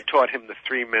 And I taught him the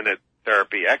 3-minute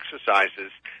therapy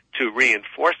exercises to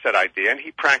reinforce that idea. And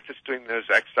he practiced doing those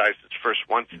exercises first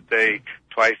once a day,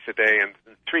 twice a day, and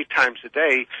 3 times a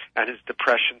day, and his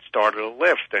depression started to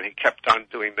lift. And he kept on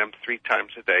doing them 3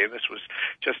 times a day. And this was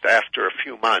just after a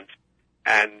few months.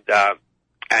 And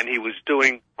he was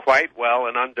doing quite well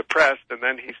and undepressed. And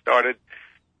then he started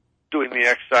doing the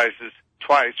exercises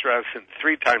twice rather than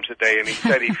 3 times a day, and he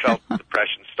said he felt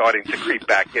depression starting to creep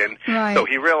back in. Right. So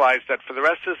he realized that for the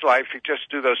rest of his life, he'd just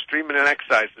do those 3-minute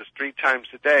exercises 3 times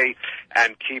a day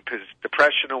and keep his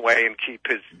depression away and keep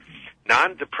his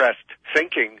non-depressed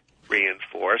thinking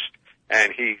reinforced.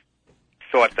 And he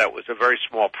thought that was a very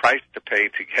small price to pay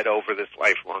to get over this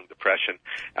lifelong depression,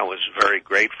 and was very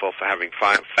grateful for having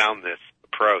found this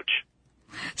approach.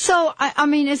 So, I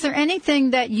mean, is there anything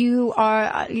that you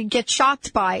get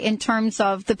shocked by in terms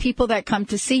of the people that come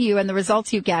to see you and the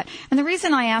results you get? And the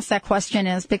reason I ask that question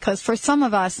is because for some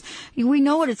of us, we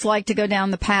know what it's like to go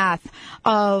down the path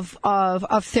of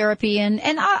therapy and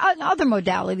other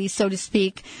modalities, so to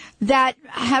speak, that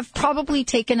have probably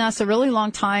taken us a really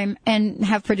long time and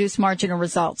have produced marginal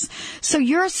results. So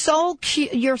you're so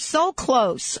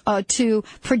close to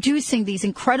producing these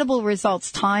incredible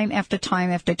results time after time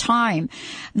after time,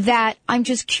 that I'm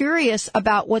just curious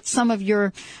about what some of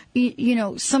your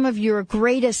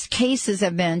greatest cases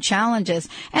have been, challenges.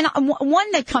 And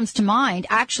one that comes to mind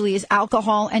actually is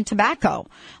alcohol and tobacco.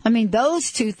 I mean,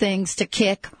 those two things to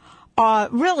kick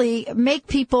really make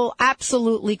people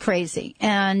absolutely crazy.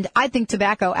 And I think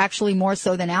tobacco actually more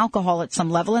so than alcohol at some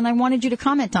level, and I wanted you to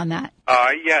comment on that.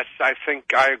 Yes, I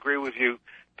think I agree with you,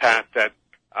 Pat, that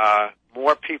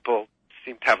more people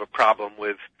seem to have a problem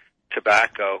with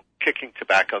kicking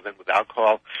tobacco than with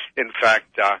alcohol. In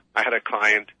fact, I had a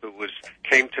client who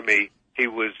came to me. He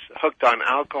was hooked on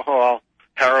alcohol,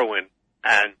 heroin,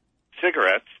 and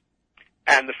cigarettes.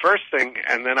 And the first thing,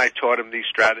 and then I taught him these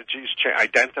strategies,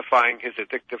 identifying his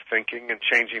addictive thinking and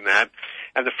changing that.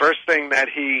 And the first thing that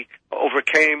he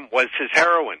overcame was his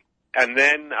heroin. And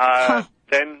then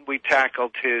then we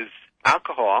tackled his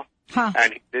alcohol,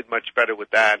 and he did much better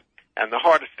with that. And the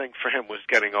hardest thing for him was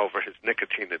getting over his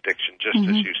nicotine addiction, just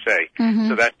as you say.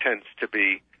 So that tends to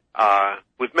be,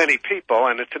 with many people,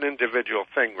 and it's an individual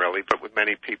thing really, but with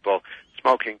many people,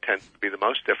 smoking tends to be the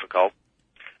most difficult.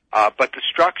 But the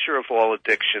structure of all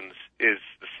addictions is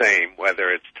the same, whether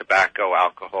it's tobacco,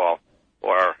 alcohol,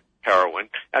 or heroin.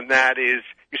 And that is,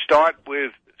 you start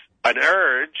with an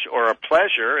urge or a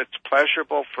pleasure. It's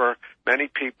pleasurable for many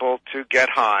people to get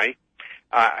high,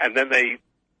 and then they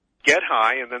get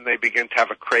high, and then they begin to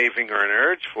have a craving or an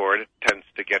urge for it. It tends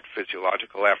to get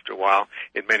physiological after a while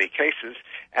in many cases.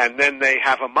 And then they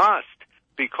have a must.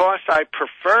 Because I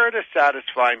prefer to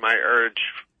satisfy my urge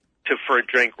for a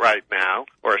drink right now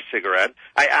or a cigarette,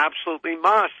 I absolutely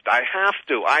must. I have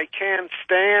to. I can't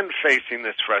stand facing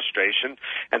this frustration.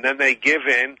 And then they give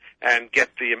in and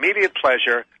get the immediate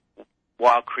pleasure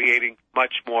while creating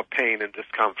much more pain and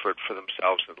discomfort for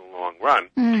themselves in the long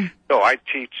run. So I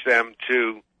teach them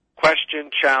to question,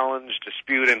 challenge,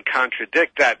 dispute, and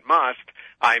contradict that must.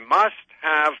 I must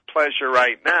have pleasure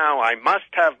right now. I must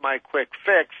have my quick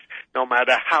fix, no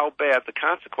matter how bad the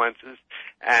consequences.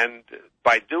 And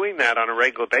by doing that on a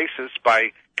regular basis,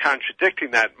 by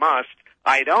contradicting that must,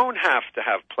 I don't have to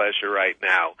have pleasure right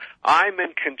now. I'm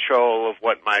in control of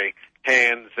what my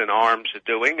hands and arms are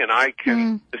doing, and I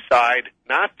can decide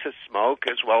not to smoke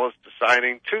as well as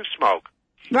deciding to smoke.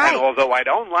 Right. And although I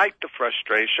don't like the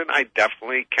frustration, I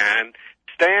definitely can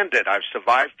stand it. I've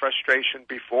survived frustration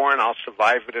before, and I'll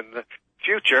survive it in the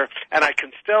future, and I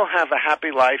can still have a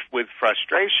happy life with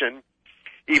frustration,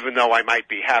 even though I might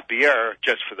be happier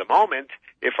just for the moment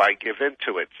if I give in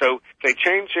to it. So they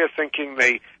change their thinking.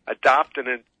 They adopt an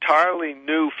entirely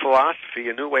new philosophy,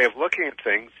 a new way of looking at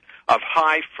things, of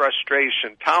high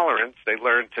frustration tolerance. They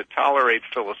learn to tolerate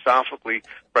philosophically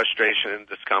frustration and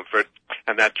discomfort,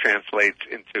 and that translates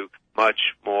into much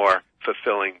more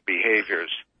fulfilling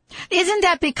behaviors. Isn't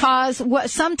that because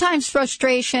sometimes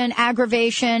frustration,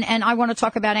 aggravation, and I want to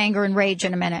talk about anger and rage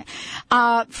in a minute,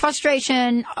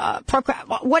 frustration,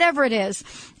 whatever it is,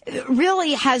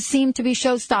 really has seemed to be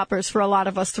showstoppers for a lot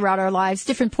of us throughout our lives,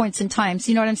 different points in times.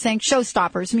 You know what I'm saying?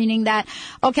 Showstoppers, meaning that,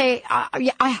 okay,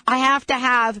 I have to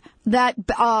have that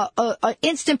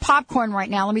instant popcorn right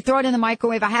now. Let me throw it in the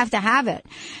microwave. I have to have it.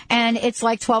 And it's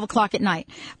like 12 o'clock at night.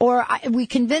 Or we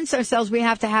convince ourselves we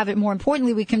have to have it. More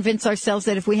importantly, we convince ourselves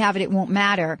that if we have it, it won't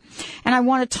matter. And I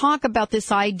want to talk about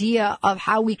this idea of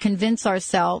how we convince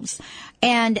ourselves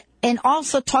and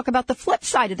also talk about the flip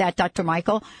side of that, Dr.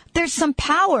 Michael. There's some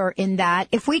power in that.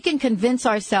 If we can convince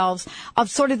ourselves of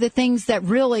sort of the things that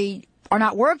really are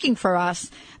not working for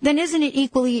us, then isn't it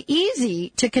equally easy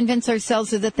to convince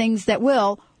ourselves of the things that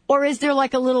will, or is there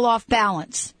like a little off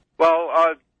balance? Well,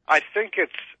 I think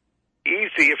it's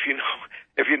easy if you know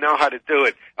if you know how to do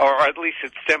it, or at least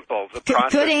it's simple. The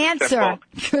process Good is answer. simple.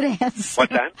 Good answer.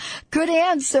 What's that? Good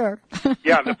answer.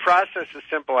 Yeah, the process is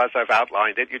simple as I've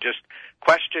outlined it. You just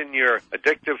question your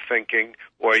addictive thinking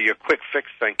or your quick fix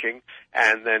thinking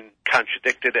and then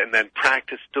contradict it and then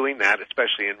practice doing that,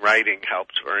 especially in writing,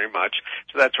 helps very much.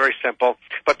 So that's very simple.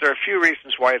 But there are a few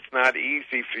reasons why it's not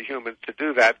easy for humans to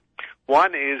do that.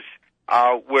 One is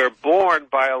we're born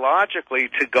biologically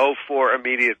to go for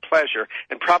immediate pleasure.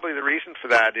 And probably the reason for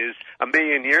that is 1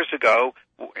 million years ago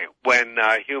when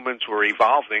humans were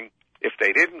evolving, if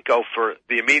they didn't go for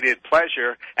the immediate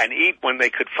pleasure and eat when they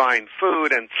could find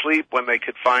food and sleep when they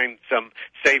could find some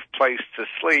safe place to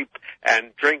sleep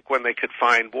and drink when they could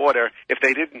find water, if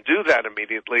they didn't do that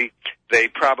immediately, they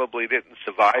probably didn't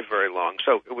survive very long.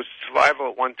 So it was survival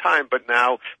at one time, but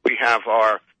now we have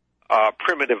our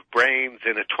primitive brains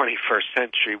in a 21st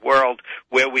century world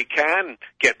where we can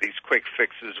get these quick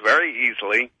fixes very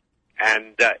easily,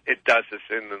 and it does us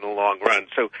in the long run.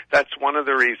 So that's one of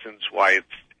the reasons why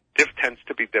it tends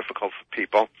to be difficult for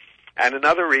people. And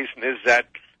another reason is that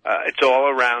it's all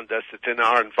around us. It's in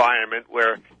our environment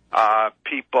where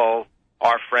people,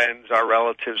 our friends, our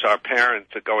relatives, our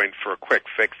parents are going for quick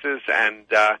fixes, and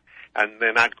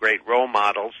they're not great role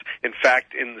models. In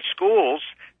fact, in the schools,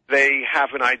 they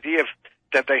have an idea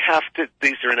that they have to,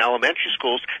 these are in elementary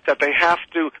schools, that they have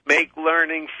to make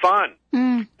learning fun.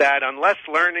 That unless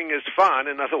learning is fun,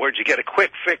 in other words, you get a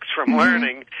quick fix from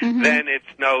learning, then it's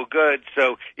no good.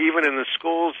 So even in the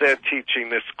schools, they're teaching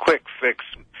this quick fix,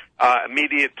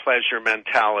 immediate pleasure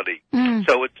mentality.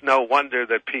 So it's no wonder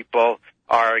that people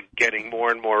are getting more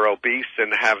and more obese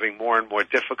and having more and more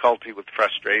difficulty with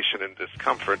frustration and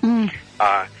discomfort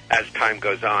as time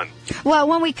goes on. Well,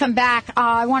 when we come back,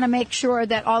 I want to make sure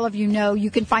that all of you know you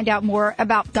can find out more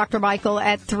about Dr. Michael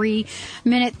at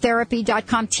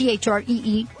 3minutetherapy.com,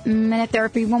 THREE, Minute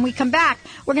Therapy. When we come back,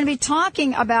 we're going to be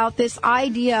talking about this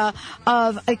idea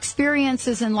of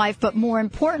experiences in life, but more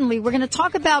importantly, we're going to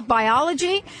talk about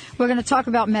biology, we're going to talk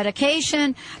about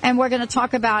medication, and we're going to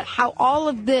talk about how all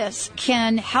of this can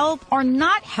help or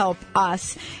not help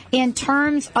us in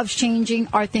terms of changing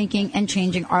our thinking and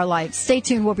changing our lives. Stay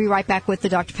tuned. We'll be right back with the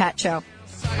Dr. Pat Show.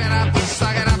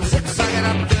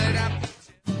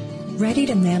 Ready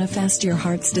to manifest your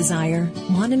heart's desire?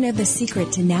 Want to know the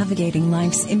secret to navigating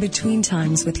life's in-between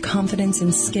times with confidence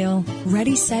and skill?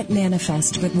 Ready, Set,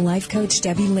 Manifest with life coach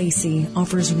Debbie Lacey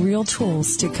offers real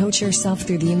tools to coach yourself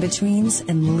through the in-betweens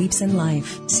and leaps in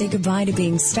life. Say goodbye to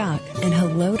being stuck and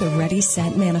hello to Ready,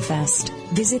 Set, Manifest.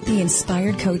 Visit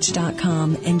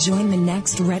theinspiredcoach.com and join the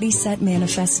next Ready, Set,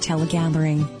 Manifest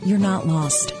telegathering. You're not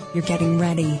lost. You're getting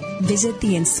ready. Visit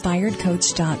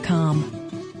theinspiredcoach.com.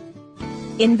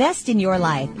 Invest in your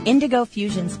life. Indigo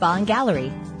Fusion Spa and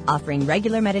Gallery, offering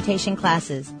regular meditation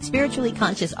classes, spiritually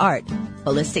conscious art,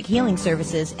 holistic healing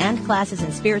services, and classes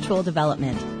in spiritual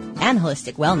development and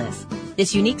holistic wellness.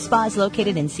 This unique spa is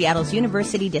located in Seattle's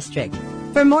University District.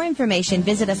 For more information,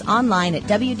 visit us online at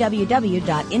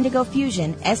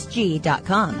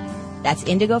www.indigofusionsg.com. That's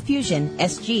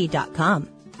indigofusionsg.com.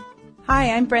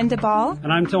 Hi, I'm Brenda Ball.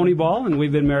 And I'm Tony Ball, and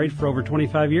we've been married for over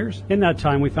 25 years. In that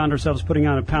time, we found ourselves putting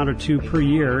on a pound or two per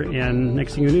year, and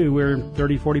next thing you knew, we were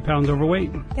 30, 40 pounds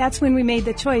overweight. That's when we made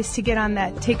the choice to get on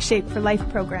that Take Shape for Life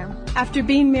program. After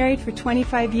being married for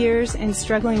 25 years and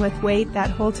struggling with weight that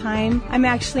whole time, I'm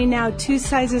actually now 2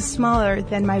 sizes smaller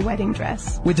than my wedding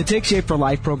dress. With the Take Shape for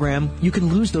Life program, you can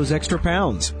lose those extra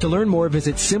pounds. To learn more,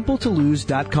 visit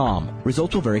simpletolose.com.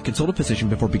 Results will vary. Consult a physician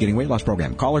before beginning weight loss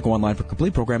program. Call or go online for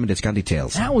complete program and discount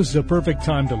details. Now is the perfect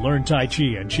time to learn Tai Chi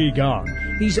and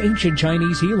Qigong. These ancient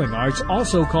Chinese healing arts,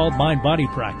 also called mind-body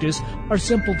practice, are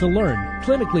simple to learn,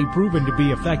 clinically proven to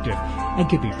be effective, and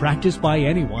can be practiced by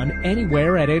anyone,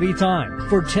 anywhere, at any time.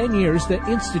 For 10 years, the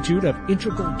Institute of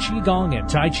Integral Qigong and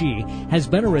Tai Chi has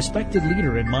been a respected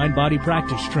leader in mind-body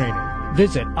practice training.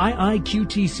 Visit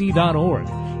iiqtc.org.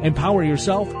 Empower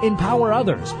yourself, empower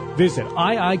others. Visit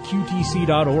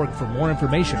iiqtc.org for more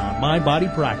information on mind-body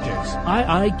practice.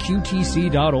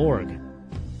 iiqtc.org.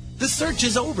 The search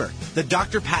is over. The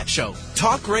Dr. Pat Show,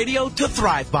 talk radio to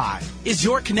thrive by, is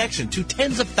your connection to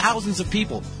tens of thousands of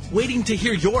people waiting to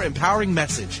hear your empowering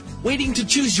message, waiting to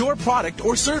choose your product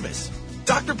or service.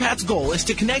 Dr. Pat's goal is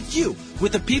to connect you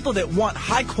with the people that want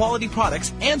high-quality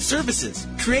products and services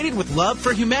created with love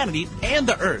for humanity and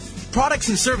the earth. Products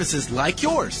and services like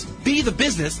yours. Be the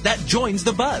business that joins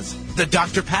the buzz. The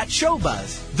Dr. Pat Show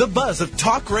buzz. The buzz of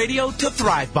talk radio to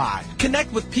thrive by.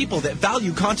 Connect with people that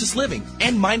value conscious living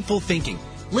and mindful thinking.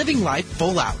 Living life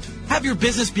full out. Have your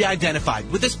business be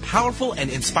identified with this powerful and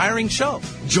inspiring show.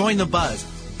 Join the buzz.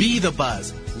 Be the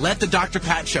buzz. Let the Dr.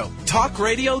 Pat Show, talk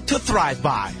radio to thrive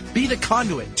by, be the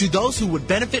conduit to those who would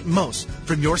benefit most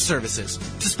from your services.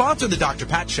 To sponsor the Dr.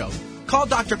 Pat Show, call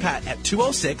Dr. Pat at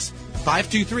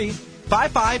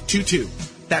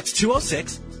 206-523-5522. That's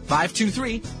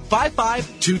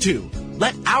 206-523-5522.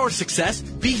 Let our success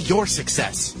be your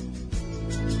success.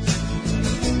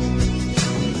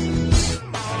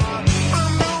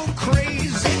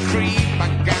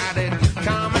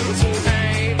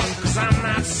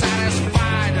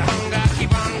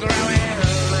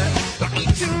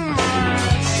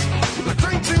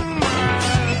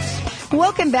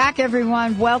 Welcome back,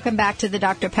 everyone. Welcome back to the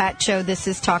Dr. Pat Show. This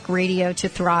is Talk Radio to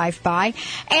Thrive By.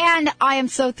 And I am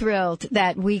so thrilled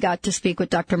that we got to speak with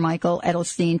Dr. Michael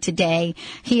Edelstein today.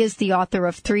 He is the author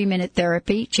of 3-Minute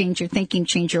Therapy, Change Your Thinking,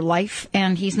 Change Your Life.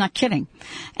 And he's not kidding.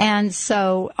 And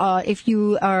so if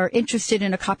you are interested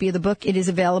in a copy of the book, it is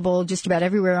available just about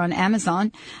everywhere on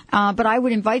Amazon. But I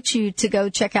would invite you to go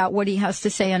check out what he has to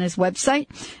say on his website.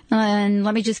 And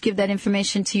let me just give that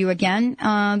information to you again.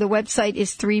 The website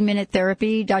is 3minutetherapy.com.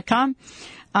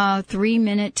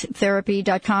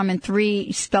 3minutetherapy.com, and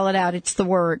 3, spell it out, it's the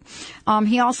word.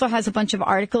 He also has a bunch of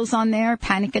articles on there,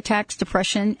 panic attacks,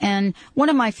 depression, and one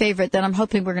of my favorite that I'm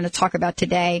hoping we're going to talk about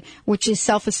today, which is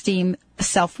self-esteem,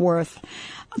 self-worth.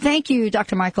 Thank you,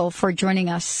 Dr. Michael, for joining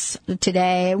us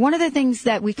today. One of the things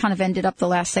that we kind of ended up the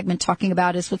last segment talking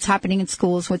about is what's happening in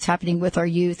schools, what's happening with our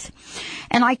youth.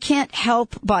 And I can't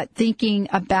help but thinking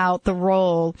about the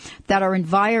role that our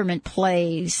environment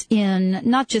plays in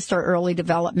not just our early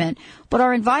development, but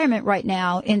our environment right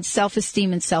now in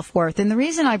self-esteem and self-worth. And the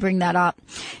reason I bring that up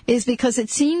is because it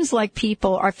seems like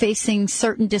people are facing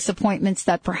certain disappointments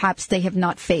that perhaps they have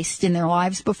not faced in their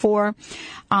lives before.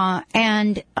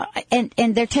 And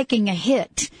they're taking a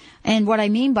hit. And what I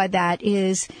mean by that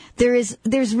is there's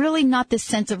really not this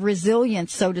sense of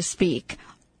resilience, so to speak.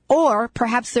 Or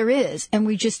perhaps there is, and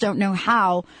we just don't know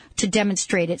how to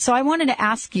demonstrate it. So I wanted to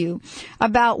ask you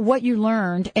about what you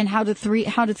learned and how the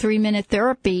 3-minute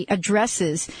therapy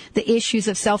addresses the issues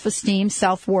of self-esteem,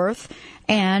 self-worth,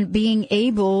 and being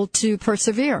able to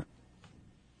persevere.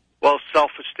 Well,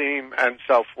 self-esteem and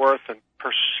self-worth and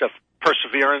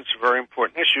perseverance are very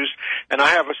important issues, and I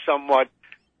have a somewhat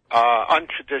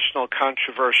untraditional,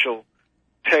 controversial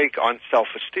take on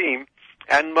self-esteem,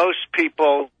 and most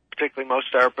people, particularly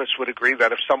most therapists, would agree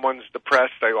that if someone's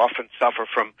depressed, they often suffer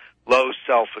from low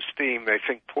self-esteem. They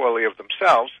think poorly of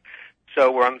themselves.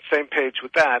 So we're on the same page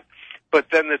with that. But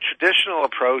then the traditional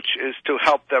approach is to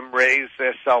help them raise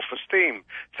their self-esteem,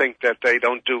 think that they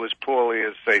don't do as poorly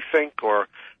as they think, or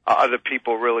other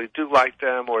people really do like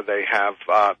them, or they have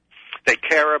they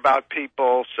care about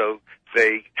people, so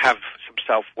they have some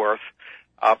self-worth.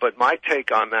 But my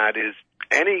take on that is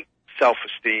any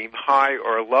self-esteem, high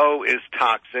or low, is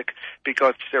toxic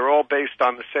because they're all based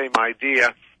on the same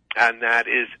idea, and that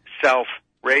is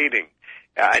self-rating.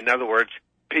 In other words,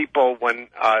 people, when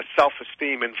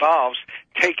self-esteem involves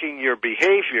taking your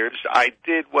behaviors, I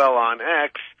did well on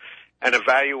X, and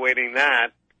evaluating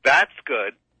that, that's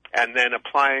good, and then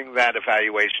applying that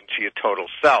evaluation to your total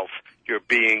self, your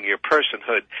being, your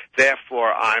personhood.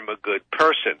 Therefore, I'm a good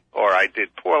person, or I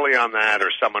did poorly on that, or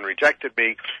someone rejected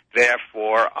me.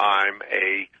 Therefore, I'm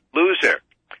a loser.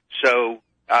 So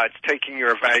it's taking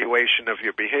your evaluation of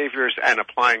your behaviors and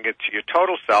applying it to your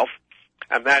total self,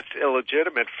 and that's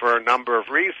illegitimate for a number of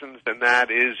reasons, and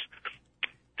that is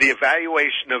the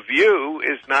evaluation of you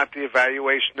is not the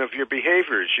evaluation of your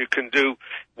behaviors. You can do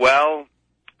well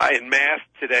in math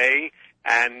today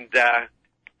and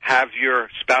have your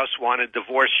spouse want to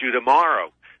divorce you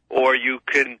tomorrow, or you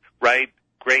can write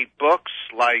great books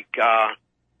like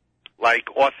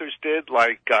authors did,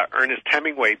 like Ernest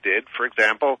Hemingway did, for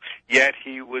example, yet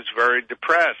he was very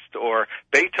depressed, or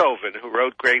Beethoven, who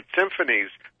wrote great symphonies,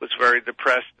 was very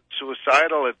depressed and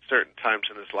suicidal at certain times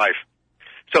in his life.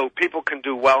 So people can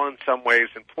do well in some ways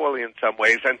and poorly in some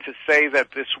ways, and to say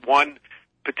that this one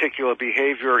particular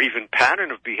behavior or even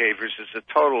pattern of behaviors is a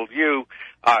total you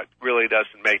really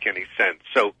doesn't make any sense.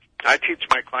 So I teach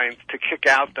my clients to kick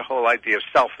out the whole idea of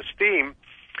self-esteem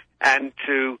and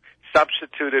to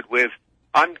substitute it with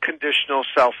unconditional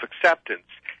self-acceptance,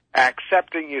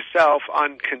 accepting yourself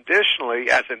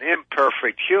unconditionally as an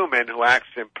imperfect human who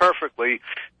acts imperfectly,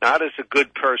 not as a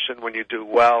good person when you do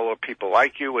well or people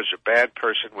like you, as a bad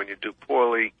person when you do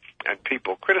poorly and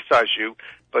people criticize you,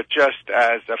 but just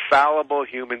as a fallible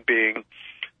human being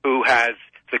who has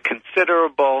the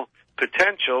considerable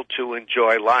potential to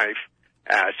enjoy life,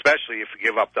 especially if you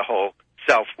give up the whole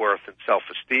self-worth and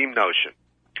self-esteem notion.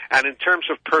 And in terms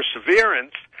of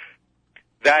perseverance,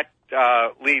 that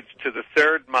leads to the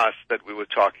third must that we were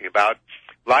talking about,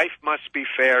 life must be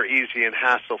fair, easy, and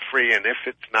hassle-free, and if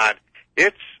it's not,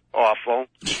 it's awful.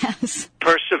 Yes.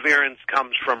 Perseverance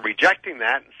comes from rejecting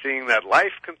that and seeing that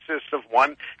life consists of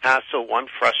one hassle, one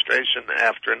frustration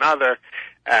after another,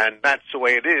 and that's the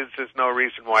way it is. There's no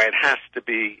reason why it has to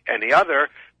be any other,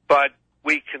 but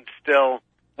we can still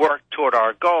work toward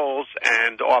our goals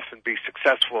and often be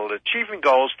successful at achieving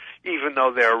goals, even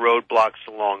though there are roadblocks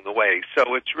along the way.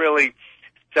 So it's really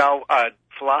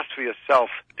philosophy of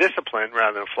self-discipline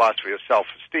rather than a philosophy of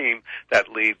self-esteem that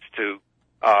leads to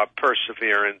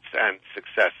perseverance and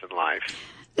success in life.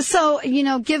 So,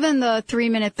 given the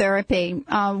 3-minute therapy,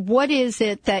 what is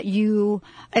it that you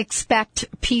expect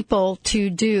people to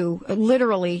do,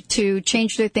 literally, to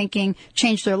change their thinking,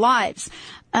 change their lives?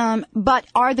 But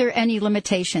are there any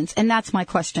limitations? And that's my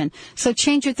question. So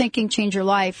change your thinking, change your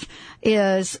life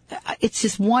it's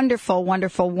this wonderful,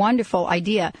 wonderful, wonderful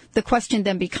idea. The question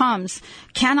then becomes,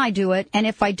 can I do it? And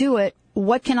if I do it,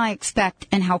 what can I expect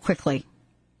and how quickly?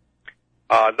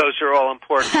 Those are all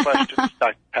important questions,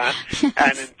 Dr. Pat.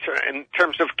 And in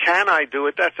terms of can I do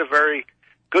it, that's a very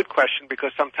good question,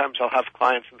 because sometimes I'll have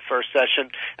clients in the first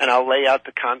session and I'll lay out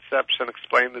the concepts and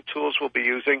explain the tools we'll be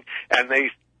using, and they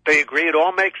agree it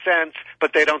all makes sense,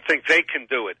 but they don't think they can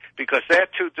do it because they're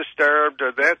too disturbed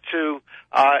or they're too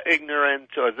ignorant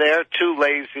or they're too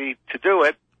lazy to do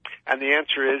it. And the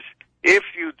answer is, if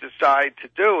you decide to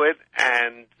do it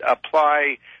and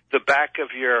apply the back of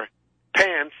your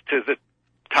pants to the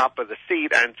top of the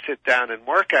seat and sit down and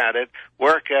work at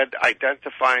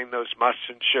identifying those musts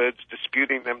and shoulds,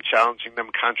 disputing them, challenging them,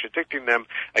 contradicting them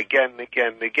again and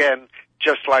again and again,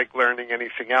 just like learning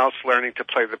anything else, learning to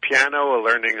play the piano or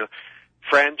learning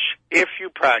French. If you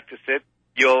practice it,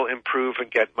 you'll improve and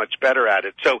get much better at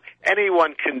it. So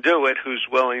anyone can do it who's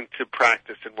willing to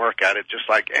practice and work at it, just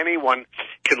like anyone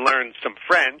can learn some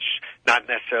French, not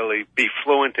necessarily be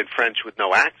fluent in French with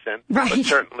no accent, right, but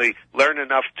certainly learn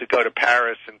enough to go to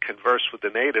Paris and converse with the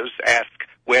natives, ask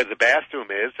where the bathroom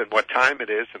is and what time it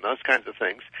is and those kinds of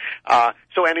things.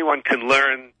 So anyone can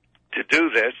learn to do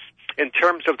this. In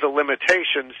terms of the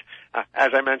limitations, as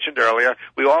I mentioned earlier,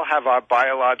 we all have our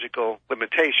biological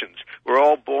limitations. We're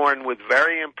all born with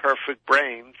very imperfect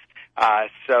brains,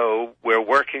 so we're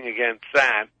working against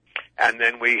that. And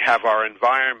then we have our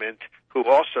environment, who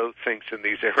also thinks in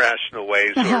these irrational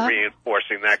ways, who are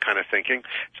reinforcing that kind of thinking.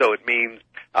 So it means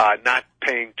not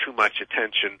paying too much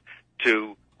attention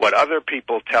to what other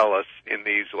people tell us in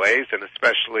these ways, and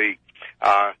especially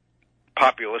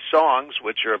popular songs,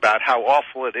 which are about how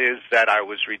awful it is that I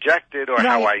was rejected, or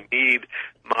how I need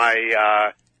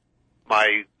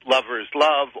my lover's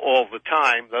love all the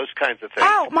time, those kinds of things.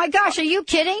 Oh, my gosh, are you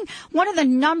kidding? One of the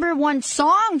number one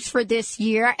songs for this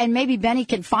year, and maybe Benny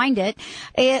can find it,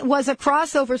 it was a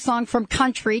crossover song from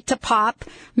country to pop,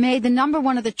 made the number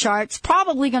one of the charts,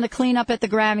 probably going to clean up at the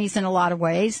Grammys in a lot of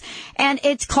ways, and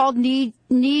it's called Need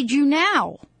You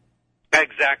Now.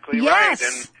 Exactly right.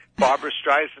 And Barbra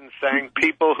Streisand sang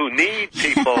people who need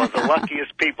people are the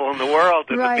luckiest people in the world,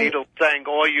 and the Beatles sang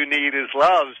all you need is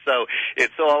love. So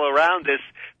it's all around us,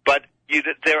 but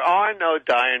there are no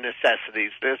dire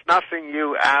necessities. There's nothing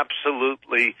you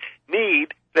absolutely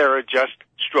need. There are just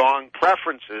strong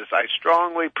preferences. I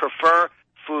strongly prefer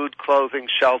food, clothing,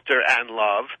 shelter, and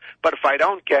love, but if I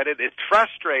don't get it, it's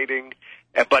frustrating,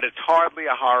 but it's hardly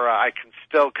a horror. I can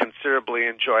still considerably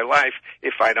enjoy life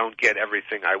if I don't get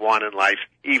everything I want in life,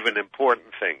 even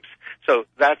important things. So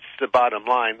that's the bottom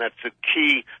line. That's a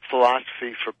key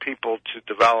philosophy for people to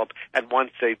develop. And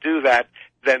once they do that,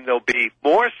 then they'll be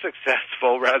more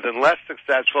successful rather than less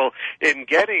successful in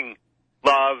getting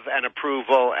love and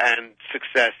approval and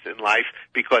success in life,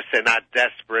 because they're not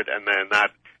desperate and they're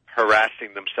not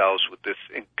harassing themselves with this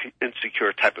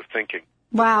insecure type of thinking.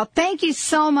 Wow. Thank you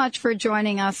so much for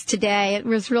joining us today. It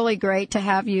was really great to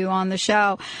have you on the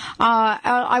show.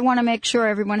 I want to make sure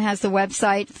everyone has the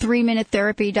website,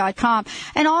 3minutetherapy.com.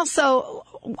 And also,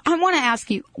 I want to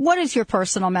ask you, what is your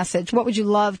personal message? What would you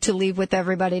love to leave with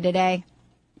everybody today?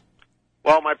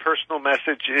 Well, my personal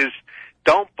message is,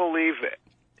 don't believe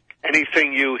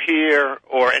anything you hear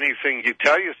or anything you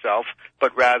tell yourself,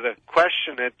 but rather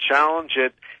question it, challenge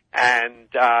it, and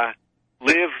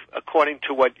live according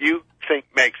to what you think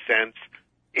makes sense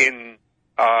in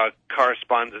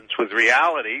correspondence with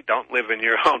reality. Don't live in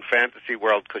your own fantasy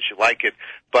world because you like it,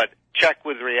 but check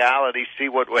with reality, see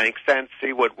what makes sense,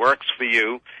 see what works for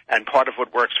you, and part of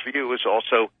what works for you is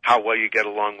also how well you get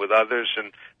along with others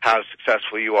and how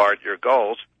successful you are at your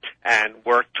goals, and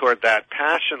work toward that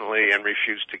passionately and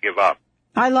refuse to give up.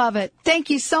 I love it. Thank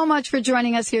you so much for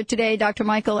joining us here today, Dr.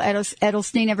 Michael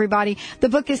Edelstein, everybody. The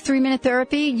book is 3-Minute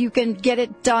Therapy. You can get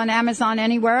it on Amazon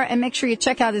anywhere. And make sure you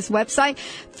check out his website,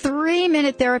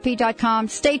 3minutetherapy.com.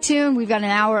 Stay tuned. We've got an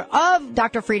hour of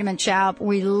Dr. Friedemann Schaub.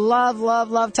 We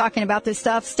love talking about this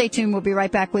stuff. Stay tuned. We'll be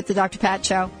right back with the Dr. Pat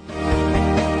Show.